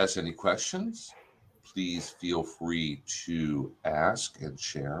anybody has any questions, please feel free to ask and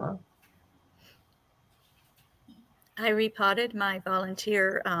share. I repotted my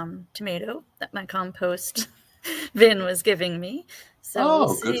volunteer tomato that my compost bin was giving me.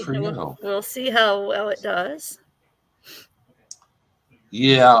 So good for you. We'll see how well it does.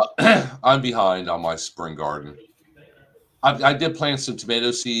 Yeah, I'm behind on my spring garden. I did plant some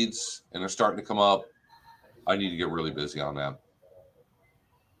tomato seeds, and they're starting to come up. I need to get really busy on that.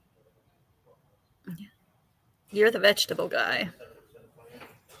 You're the vegetable guy.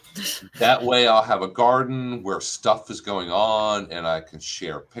 That way I'll have a garden where stuff is going on, and I can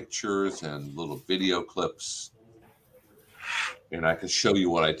share pictures and little video clips. And I can show you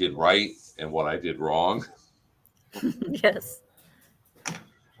what I did right and what I did wrong. Yes.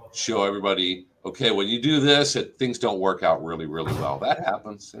 Show everybody, okay, when you do this, things don't work out really, really well. That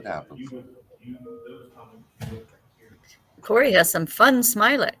happens. It happens. Corey has some fun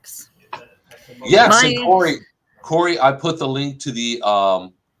Smilex. Yes, and Corey, I put the link to the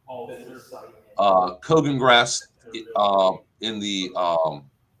Kogan grass in the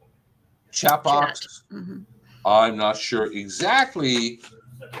chat box. Mm-hmm. I'm not sure exactly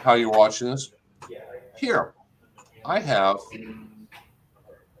how you're watching this. Here, I have.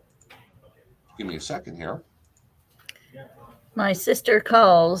 Give me a second here. My sister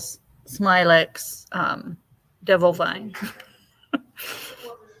calls Smilex devil vine.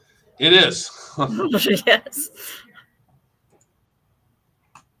 It is. Yes.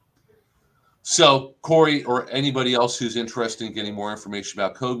 So, Corey, or anybody else who's interested in getting more information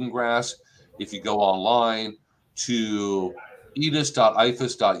about Kogan grass, if you go online to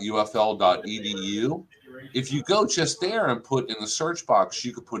edis.ifas.ufl.edu, if you go just there and put in the search box,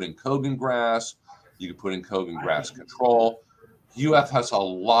 you could put in Kogan grass, you could put in Kogan grass control. UF has a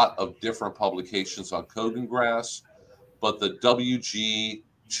lot of different publications on Kogan grass, but the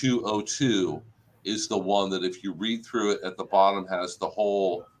WG202 is the one that, if you read through it, at the bottom has the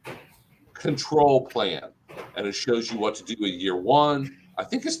whole control plan, and it shows you what to do in year one. I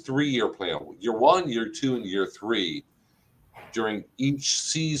think it's 3-year plan. Year 1, year 2, and year 3. During each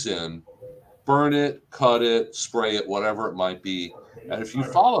season, burn it, cut it, spray it, whatever it might be. And if you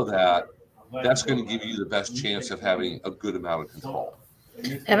follow that, that's going to give you the best chance of having a good amount of control.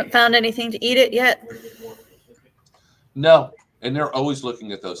 Haven't found anything to eat it yet? No, and they're always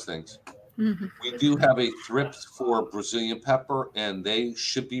looking at those things. Mm-hmm. We do have a thrift for Brazilian pepper, and they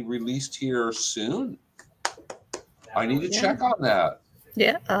should be released here soon. I need to check on that.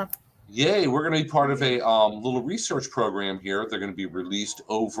 Yeah. Yay, we're going to be part of a little research program here. They're going to be released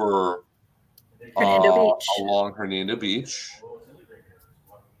over along Hernando Beach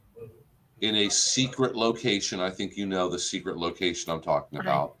in a secret location. I think you know the secret location I'm talking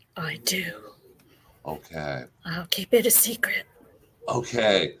about. I do. Okay. I'll keep it a secret.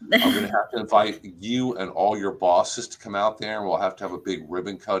 Okay. I'm going to have to invite you and all your bosses to come out there, and we'll have to have a big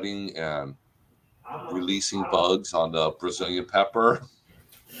ribbon cutting and releasing bugs on the Brazilian pepper.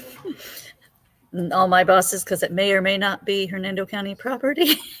 All my bosses, because it may or may not be Hernando County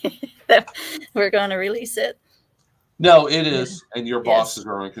property. We're going to release it. No, it is, and your Yes. bosses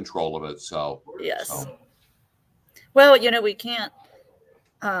are in control of it. So Yes. so. Well, we can't.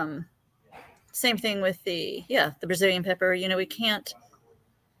 Same thing with the Brazilian pepper. We can't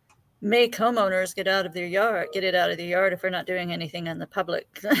make homeowners get it out of their yard if we're not doing anything on the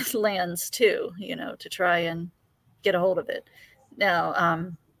public lands too. To try and get a hold of it.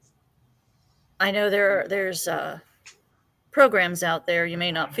 Now, I know there's programs out there. You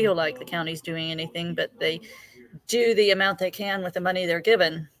may not feel like the county's doing anything, but they do the amount they can with the money they're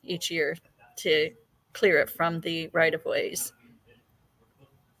given each year to clear it from the right-of-ways.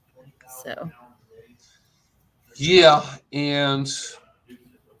 So. Yeah, and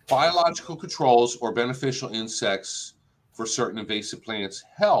biological controls or beneficial insects for certain invasive plants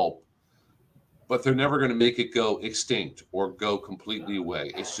help, but they're never going to make it go extinct or go completely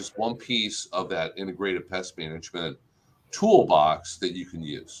away. It's just one piece of that integrated pest management toolbox that you can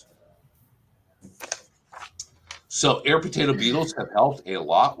use. So air potato beetles have helped a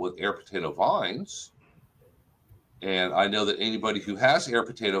lot with air potato vines. And I know that anybody who has air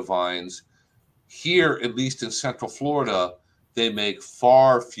potato vines here, at least in Central Florida, they make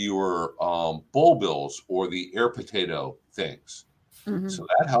far fewer bulbils or the air potato things. Mm-hmm. So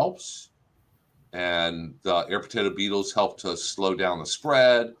that helps. And the air potato beetles help to slow down the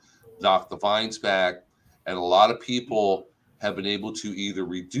spread, knock the vines back. And a lot of people have been able to either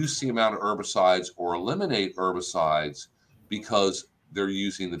reduce the amount of herbicides or eliminate herbicides because they're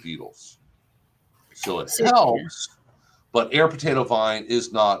using the beetles. So it helps, but air potato vine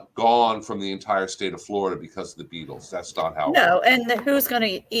is not gone from the entire state of Florida because of the beetles. That's not how it works. And who's going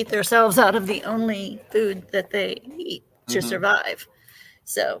to eat themselves out of the only food that they eat to survive?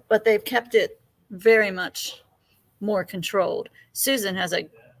 So, but they've kept it very much more controlled. Susan has a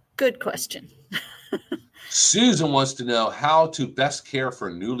good question. Susan wants to know how to best care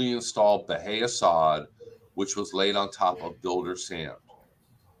for newly installed Bahia sod, which was laid on top of builder sand.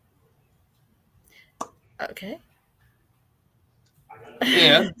 Okay.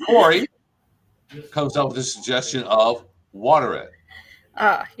 And Corey comes up with a suggestion of water it.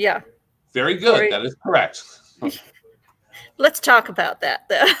 Yeah. Very good. Corey, that is correct. Let's talk about that,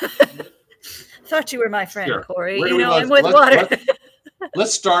 though. Thought you were my friend, Sure. Corey. And with water.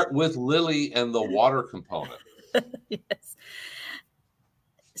 Let's start with Lily and the water component. Yes.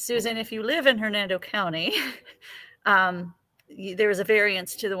 Susan, if you live in Hernando County, there is a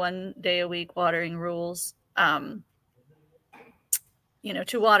variance to the 1 day a week watering rules.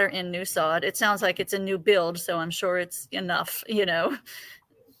 To water in new sod. It sounds like it's a new build, so I'm sure it's enough. It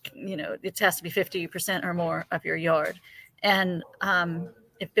has to be 50% or more of your yard. And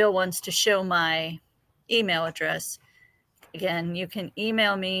if Bill wants to show my email address, again, you can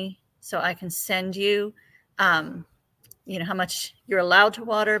email me so I can send you, how much you're allowed to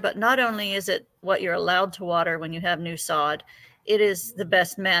water. But not only is it what you're allowed to water when you have new sod, it is the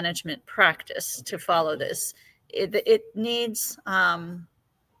best management practice to follow this. It needs a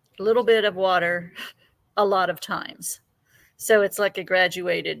little bit of water a lot of times. So it's like a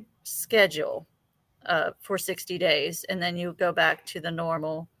graduated schedule for 60 days. And then you go back to the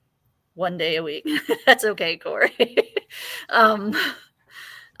normal 1 day a week. That's okay, Corey. The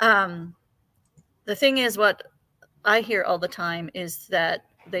thing is, what I hear all the time is that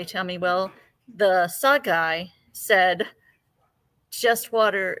they tell me, well, the sod guy said, just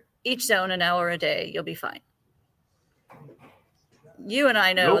water each zone an hour a day. You'll be fine. You and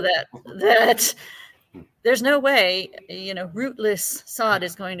I know that there's no way, rootless sod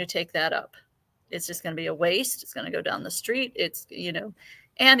is going to take that up. It's just going to be a waste. It's going to go down the street. It's,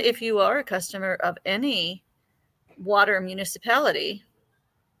 and if you are a customer of any water municipality,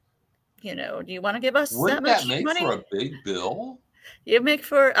 do you want to give us Wouldn't that much that make money? for a big bill?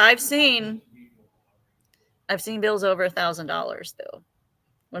 I've seen bills over $1,000 though,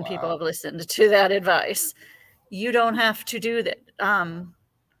 when people have listened to that advice. You don't have to do that.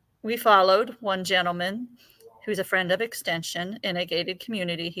 We followed one gentleman who's a friend of Extension in a gated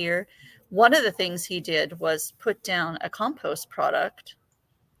community here. One of the things he did was put down a compost product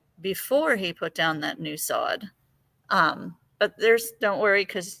before he put down that new sod. But don't worry,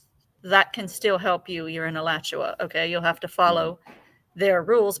 because that can still help you. You're in Alachua, okay? You'll have to follow their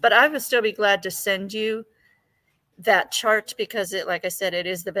rules. But I would still be glad to send you that chart because like I said, it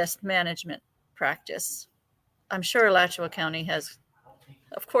is the best management practice. I'm sure Alachua County has,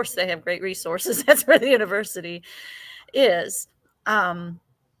 of course, they have great resources. That's where the university is.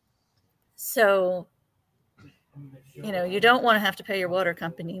 So, you don't want to have to pay your water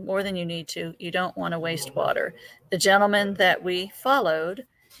company more than you need to. You don't want to waste water. The gentleman that we followed,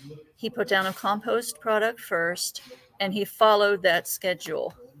 he put down a compost product first, and he followed that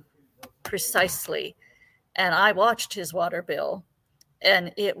schedule precisely. And I watched his water bill,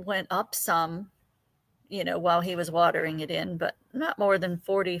 and it went up some, while he was watering it in, but not more than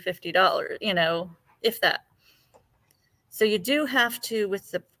 $40, $50, if that. So you do have to,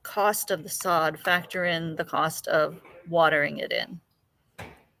 with the cost of the sod, factor in the cost of watering it in.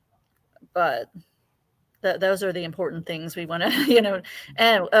 But those are the important things we want to,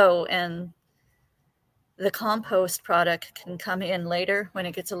 and the compost product can come in later when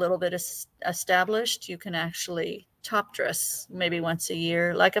it gets a little bit established. You can actually top dress maybe once a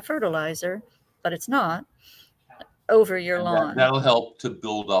year like a fertilizer, but it's not, over your lawn. That'll help to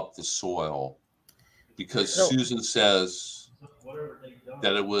build up the soil, because Susan says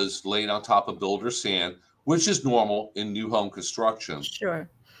that it was laid on top of builder sand, which is normal in new home construction. Sure.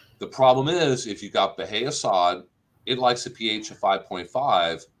 The problem is, if you got Bahia sod, it likes a pH of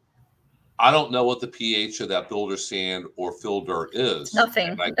 5.5. I don't know what the pH of that builder sand or fill dirt is.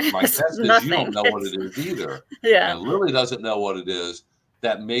 Nothing. My guess is you don't know what it is either. Yeah. And Lily doesn't know what it is.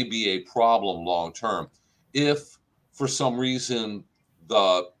 That may be a problem long term. If for some reason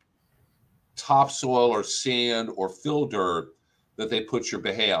the topsoil or sand or fill dirt that they put your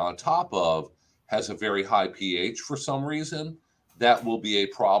Bahia on top of has a very high pH for some reason, that will be a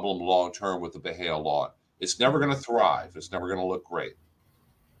problem long term with the Bahia lawn. It's never going to thrive. It's never going to look great.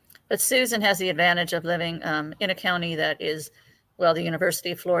 But Susan has the advantage of living in a county that is, well, the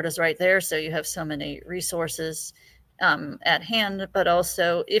University of Florida is right there, so you have so many resources at hand. But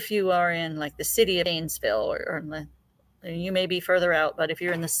also, if you are in like the city of Gainesville, or you may be further out, but if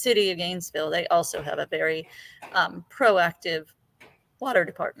you're in the city of Gainesville, they also have a very proactive water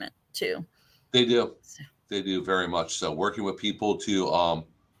department too. They do. They do very much so. Working with people to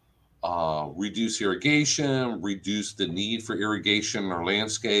reduce irrigation, reduce the need for irrigation in our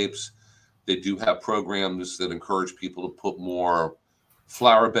landscapes. They do have programs that encourage people to put more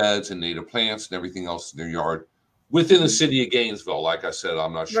flower beds and native plants and everything else in their yard within the city of Gainesville. Like I said,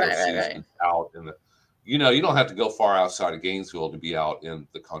 I'm not sure if Susan's out in the, you don't have to go far outside of Gainesville to be out in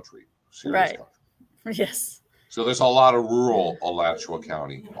the country. Right. Country. Yes. So there's a lot of rural Alachua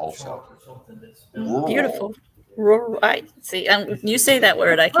County also. Rural. Beautiful. Rural. I see. You say that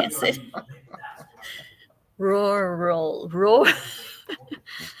word. I can't say. Rural. Rural.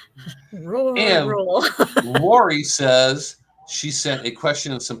 Lori says she sent a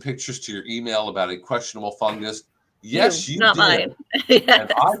question and some pictures to your email about a questionable fungus. Yes, you not did. Mine. Yes.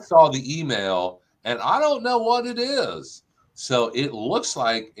 And I saw the email, and I don't know what it is. So it looks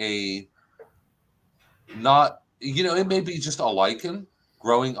like it may be just a lichen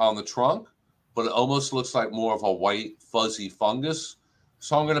growing on the trunk, but it almost looks like more of a white fuzzy fungus.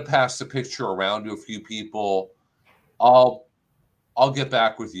 So I'm going to pass the picture around to a few people. I'll get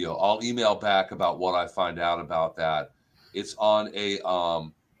back with you. I'll email back about what I find out about that. It's on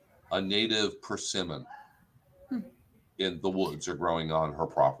a native persimmon in the woods, are growing on her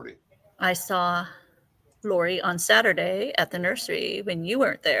property. I saw Lori on Saturday at the nursery when you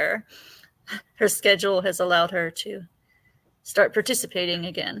weren't there. Her schedule has allowed her to start participating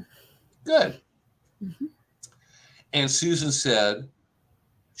again. Good. Mm-hmm. And Susan said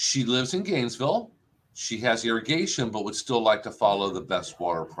she lives in Gainesville. She has irrigation, but would still like to follow the best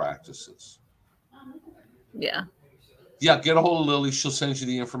water practices. Yeah. Yeah, get a hold of Lily. She'll send you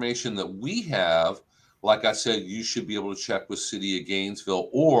the information that we have. Like I said, you should be able to check with City of Gainesville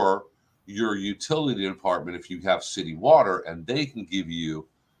or your utility department if you have city water, and they can give you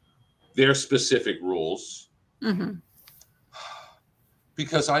their specific rules. Mm-hmm.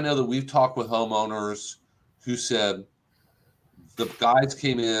 Because I know that we've talked with homeowners who said the guys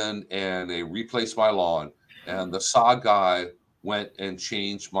came in and they replaced my lawn, and the sod guy went and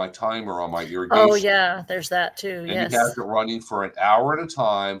changed my timer on my irrigation. Oh, yeah, there's that too. And he has it running for an hour at a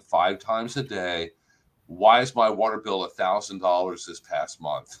time, 5 times a day. Why is my water bill $1,000 this past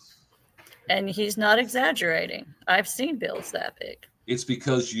month? And he's not exaggerating. I've seen bills that big. It's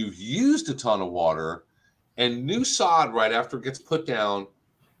because you've used a ton of water, and new sod right after it gets put down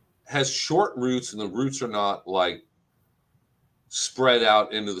has short roots, and the roots are not like spread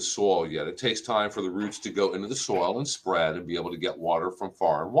out into the soil yet. It takes time for the roots to go into the soil and spread and be able to get water from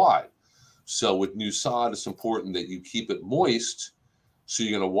far and wide. So with new sod, it's important that you keep it moist. So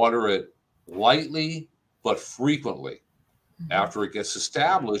you're going to water it lightly but frequently. Mm-hmm. After it gets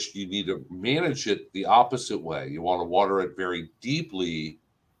established, you need to manage it the opposite way. You want to water it very deeply,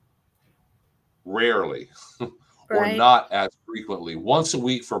 rarely, or not as frequently. Once a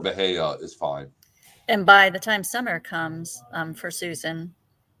week for Bahia is fine. And by the time summer comes for Susan,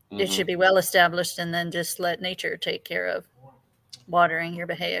 it should be well established, and then just let nature take care of watering your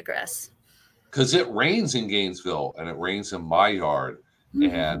Bahia grass. Because it rains in Gainesville, and it rains in my yard.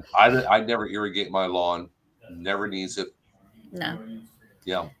 Mm-hmm. And I never irrigate my lawn Never needs it. No.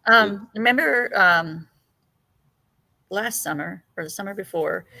 Yeah. Remember last summer or the summer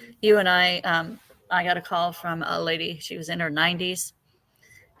before, you and I got a call from a lady. She was in her 90s,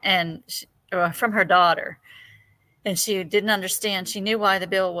 and from her daughter. And she didn't understand. She knew why the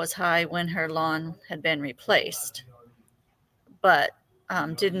bill was high when her lawn had been replaced, but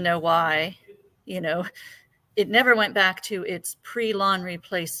didn't know why, it never went back to its pre-lawn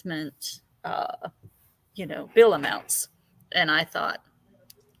replacement, bill amounts. And I thought,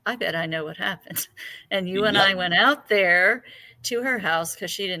 I bet I know what happened. And you and I went out there to her house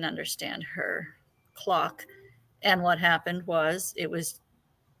because she didn't understand her clock. And what happened was it was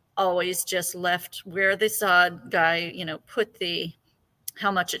always just left where the sod guy, put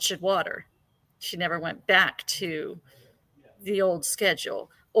how much it should water. She never went back to the old schedule.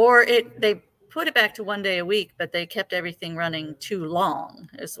 Or they put it back to 1 day a week, but they kept everything running too long,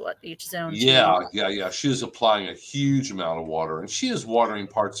 is what each zone. Yeah. She was applying a huge amount of water, and she is watering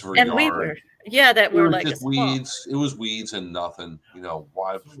parts of her yard. That were like just weeds. It was weeds and nothing.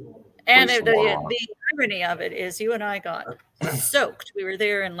 Why? And the irony of it is, you and I got soaked. We were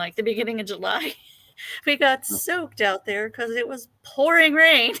there in like the beginning of July. We got soaked out there because it was pouring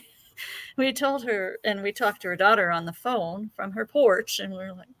rain. We told her, and we talked to her daughter on the phone from her porch, and we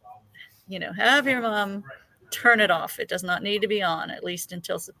were like, have your mom turn it off. It does not need to be on, at least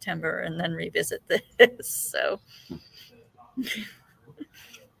until September, and then revisit this. So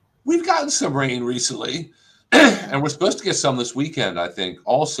we've gotten some rain recently, and we're supposed to get some this weekend, I think,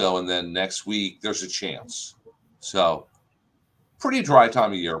 also. And then next week, there's a chance. So pretty dry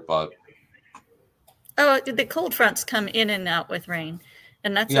time of year, but. Oh, the cold fronts come in and out with rain.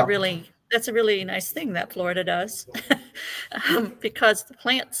 And that's a really nice thing that Florida does, because the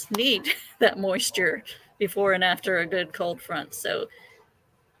plants need that moisture before and after a good cold front. So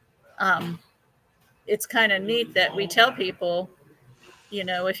it's kind of neat that we tell people,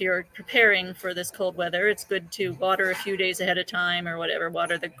 if you're preparing for this cold weather, it's good to water a few days ahead of time or whatever,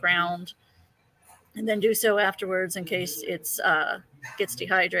 water the ground, and then do so afterwards in case it's gets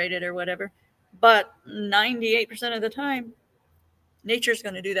dehydrated or whatever. But 98% of the time, nature's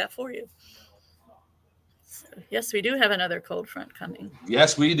going to do that for you. So, yes, we do have another cold front coming.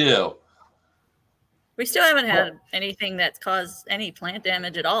 Yes, we do. We still haven't had anything that's caused any plant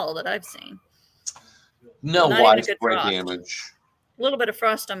damage at all that I've seen. No widespread damage. A little bit of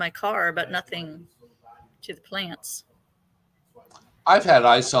frost on my car, but nothing to the plants. I've had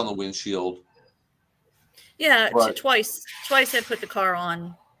ice on the windshield. Yeah, twice I put the car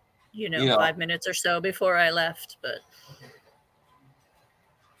on, 5 minutes or so before I left, but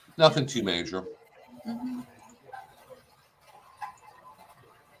nothing too major. Mm-hmm.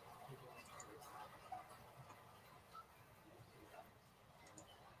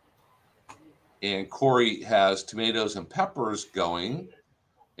 And Corey has tomatoes and peppers going,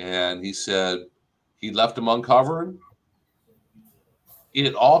 and he said he left them uncovered.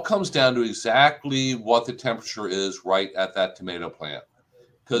 It all comes down to exactly what the temperature is right at that tomato plant.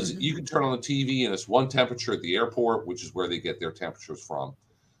 Because you can turn on the TV and it's one temperature at the airport, which is where they get their temperatures from.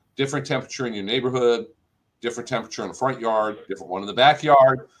 Different temperature in your neighborhood, different temperature in the front yard, different one in the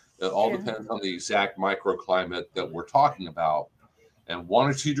backyard. It all depends on the exact microclimate that we're talking about. And 1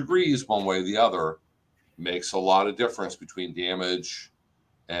 or 2 degrees, one way or the other, makes a lot of difference between damage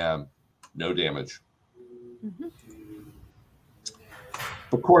and no damage. Mm-hmm.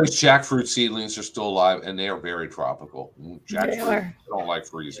 Of course, jackfruit seedlings are still alive, and they are very tropical. Jackfruit don't like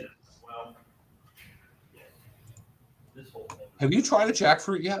freezing. Have you tried a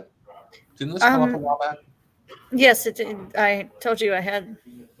jackfruit yet? Didn't this come up a while back? Yes, it did. I told you I had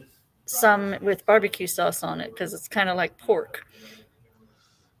some with barbecue sauce on it because it's kind of like pork.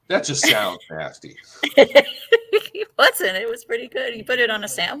 That just sounds nasty. It wasn't. It was pretty good. You put it on a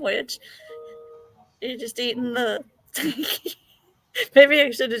sandwich. You're just eating the... Maybe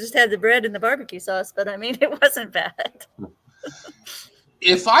I should have just had the bread and the barbecue sauce, but I mean, it wasn't bad.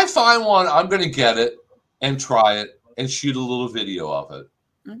 If I find one, I'm going to get it and try it and shoot a little video of it.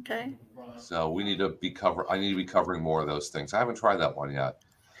 Okay. So we need to be I need to be covering more of those things. I haven't tried that one yet.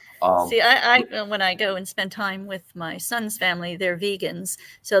 See, I when I go and spend time with my son's family, they're vegans,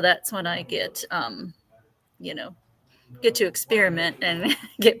 so that's when I get, get to experiment and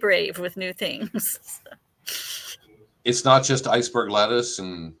get brave with new things. It's not just iceberg lettuce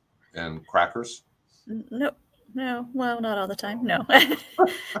and crackers? No. Well, not all the time. No.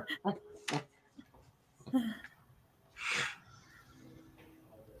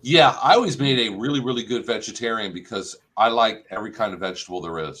 Yeah, I always made a really, really good vegetarian because I like every kind of vegetable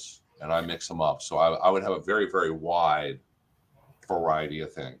there is, and I mix them up. So I would have a very, very wide variety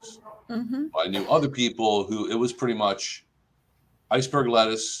of things. Mm-hmm. I knew other people who it was pretty much iceberg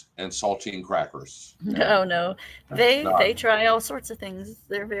lettuce and saltine crackers. Oh no, they Not- try all sorts of things.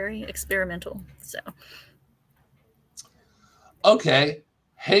 They're very experimental. So Okay.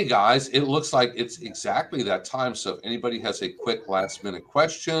 Hey guys, it looks like it's exactly that time. So if anybody has a quick last minute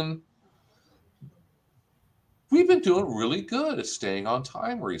question, we've been doing really good at staying on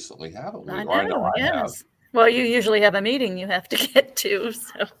time recently, haven't we? I Or know, I have. yes. Well, you usually have a meeting you have to get to.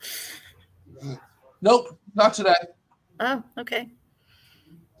 So Nope, not today. oh, okay.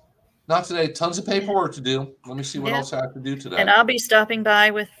 Not today. Tons of paperwork to do. Let me see what Yeah. else I have to do today. And I'll be stopping by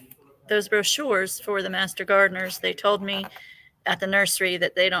with those brochures for the Master Gardeners. They told me at the nursery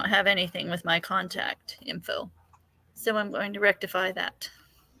that they don't have anything with my contact info. So I'm going to rectify that.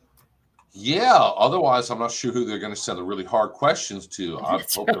 Yeah, otherwise I'm not sure who they're going to send the really hard questions to. I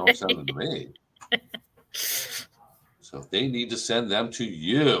That's hope they don't right. send them to me. So they need to send them to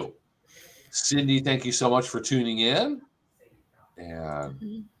you. Cindy, thank you so much for tuning in.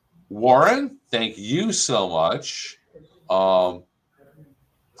 And Warren, thank you so much.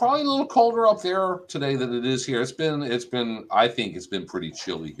 Probably a little colder up there today than it is here. It's been I think it's been pretty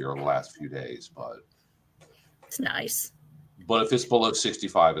chilly here the last few days, but It's nice. if it's below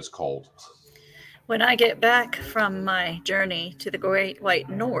 65, it's cold. When I get back from my journey to the Great White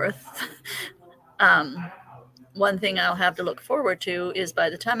North, one thing I'll have to look forward to is by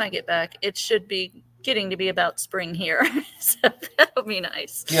the time I get back, it should be getting to be about spring here. So that'll be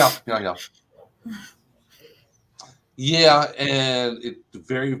nice. Yeah. Yeah, and it's a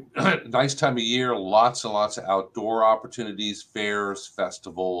very nice time of year. Lots and lots of outdoor opportunities, fairs,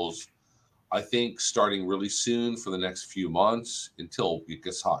 festivals. I think starting really soon for the next few months until it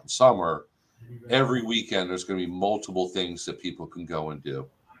gets hot in summer, every weekend there's going to be multiple things that people can go and do.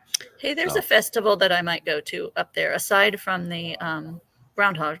 Hey, there's So. a festival that I might go to up there, aside from the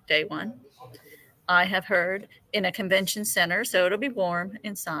Groundhog Day one. I have heard in a convention center, so it'll be warm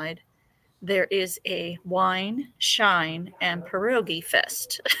inside. There is a wine, shine, and pierogi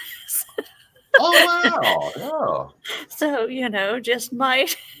fest. Oh, wow. Yeah. So, just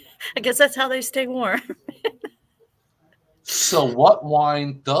might. I guess that's how they stay warm. So what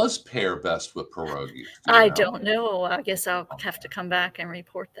wine does pair best with pierogies? Do you I know? don't know. I guess I'll have to come back and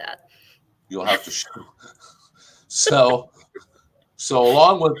report that. You'll have to show. So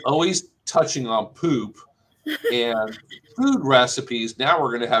along with always touching on poop and food recipes, now we're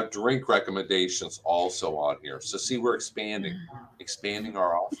going to have drink recommendations also on here. So see, we're expanding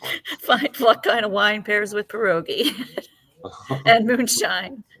our offering. Find what kind of wine pairs with pierogi and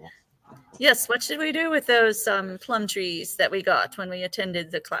moonshine. Yes, what should we do with those plum trees that we got when we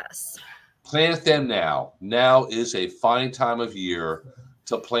attended the class? Plant them now. Now is a fine time of year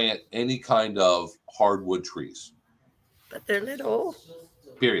to plant any kind of hardwood trees. But they're little.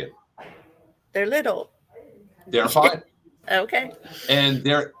 Period. They're little. They're fine. Okay. And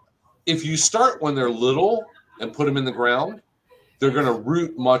if you start when they're little and put them in the ground, they're going to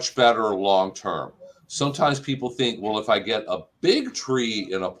root much better long term. Sometimes people think, well, if I get a big tree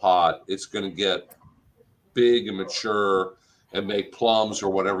in a pot, it's going to get big and mature and make plums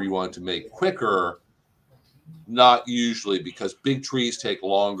or whatever you want to make quicker. Not usually, because big trees take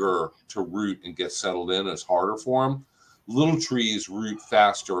longer to root and get settled in. It's harder for them. Little trees root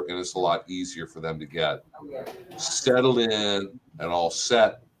faster, and it's a lot easier for them to get settled in and all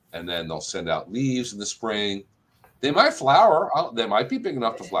set, and then they'll send out leaves in the spring. They might flower. They might be big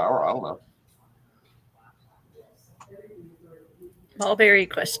enough to flower. I don't know. Mulberry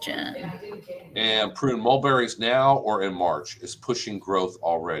question. And prune mulberries now or in March is pushing growth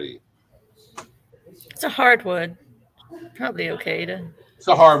already. It's a hardwood. Probably okay to. It's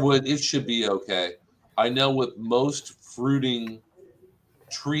a hardwood. It should be okay. I know with most fruiting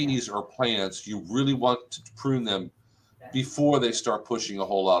trees or plants, you really want to prune them before they start pushing a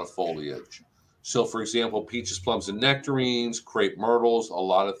whole lot of foliage. So, for example, peaches, plums, and nectarines, crepe myrtles, a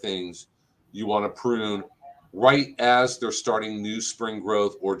lot of things you want to prune right as they're starting new spring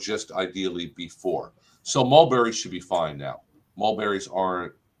growth or just ideally before. So mulberries should be fine now. Mulberries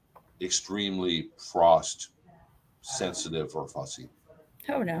aren't extremely frost sensitive or fussy.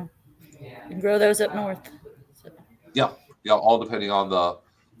 Oh, no. You can grow those up north. So. Yeah, all depending on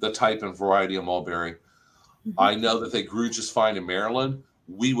the type and variety of mulberry. Mm-hmm. I know that they grew just fine in Maryland.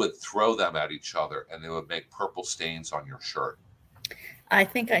 We would throw them at each other and they would make purple stains on your shirt. I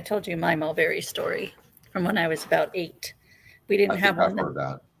think I told you my mulberry story from when I was about 8. We didn't have one. I've heard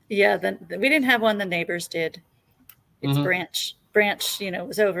that. Yeah, we didn't have one. The neighbors did. Its branch,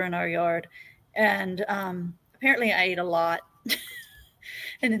 was over in our yard, and apparently I ate a lot.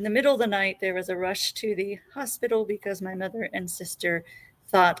 And in the middle of the night, there was a rush to the hospital because my mother and sister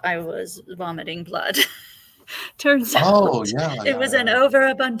thought I was vomiting blood. Turns Oh, out yeah, it was an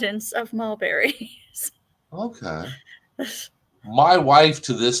overabundance of mulberries. Okay. My wife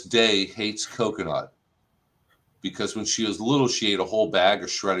to this day hates coconut because when she was little, she ate a whole bag of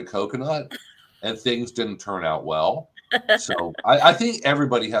shredded coconut and things didn't turn out well. So I think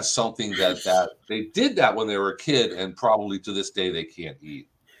everybody has something that they did that when they were a kid and probably to this day they can't eat.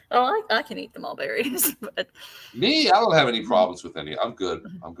 Oh, I can eat the mulberries, but Me, I don't have any problems with any. I'm good.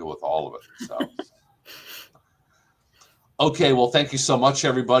 I'm good with all of it. So, okay. Well, thank you so much,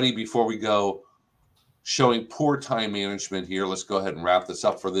 everybody. Before we go, showing poor time management here, let's go ahead and wrap this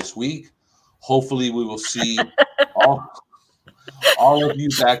up for this week. Hopefully, we will see all of you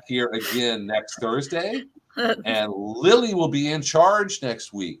back here again next Thursday. And Lily will be in charge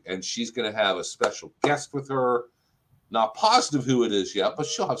next week, and she's going to have a special guest with her. Not positive who it is yet, but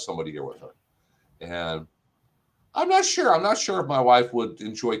she'll have somebody here with her. And I'm not sure. I'm not sure if my wife would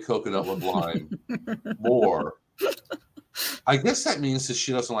enjoy coconut with lime more. I guess that means that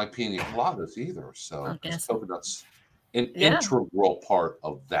she doesn't like pina coladas either. So coconut's an integral part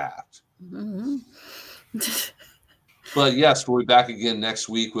of that. Mm-hmm. But yes, we'll be back again next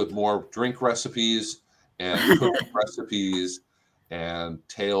week with more drink recipes and cooking recipes and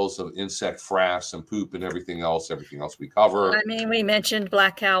tales of insect frass and poop and everything else we cover. I mean, we mentioned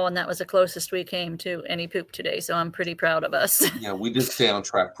black cow, and that was the closest we came to any poop today, so I'm pretty proud of us. Yeah, we did stay on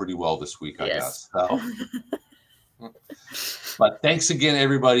track pretty well this week, I guess. So. But thanks again,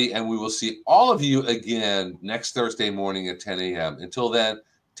 everybody, and we will see all of you again next Thursday morning at 10 a.m. Until then,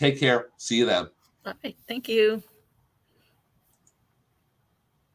 take care. See you then. All right, thank you.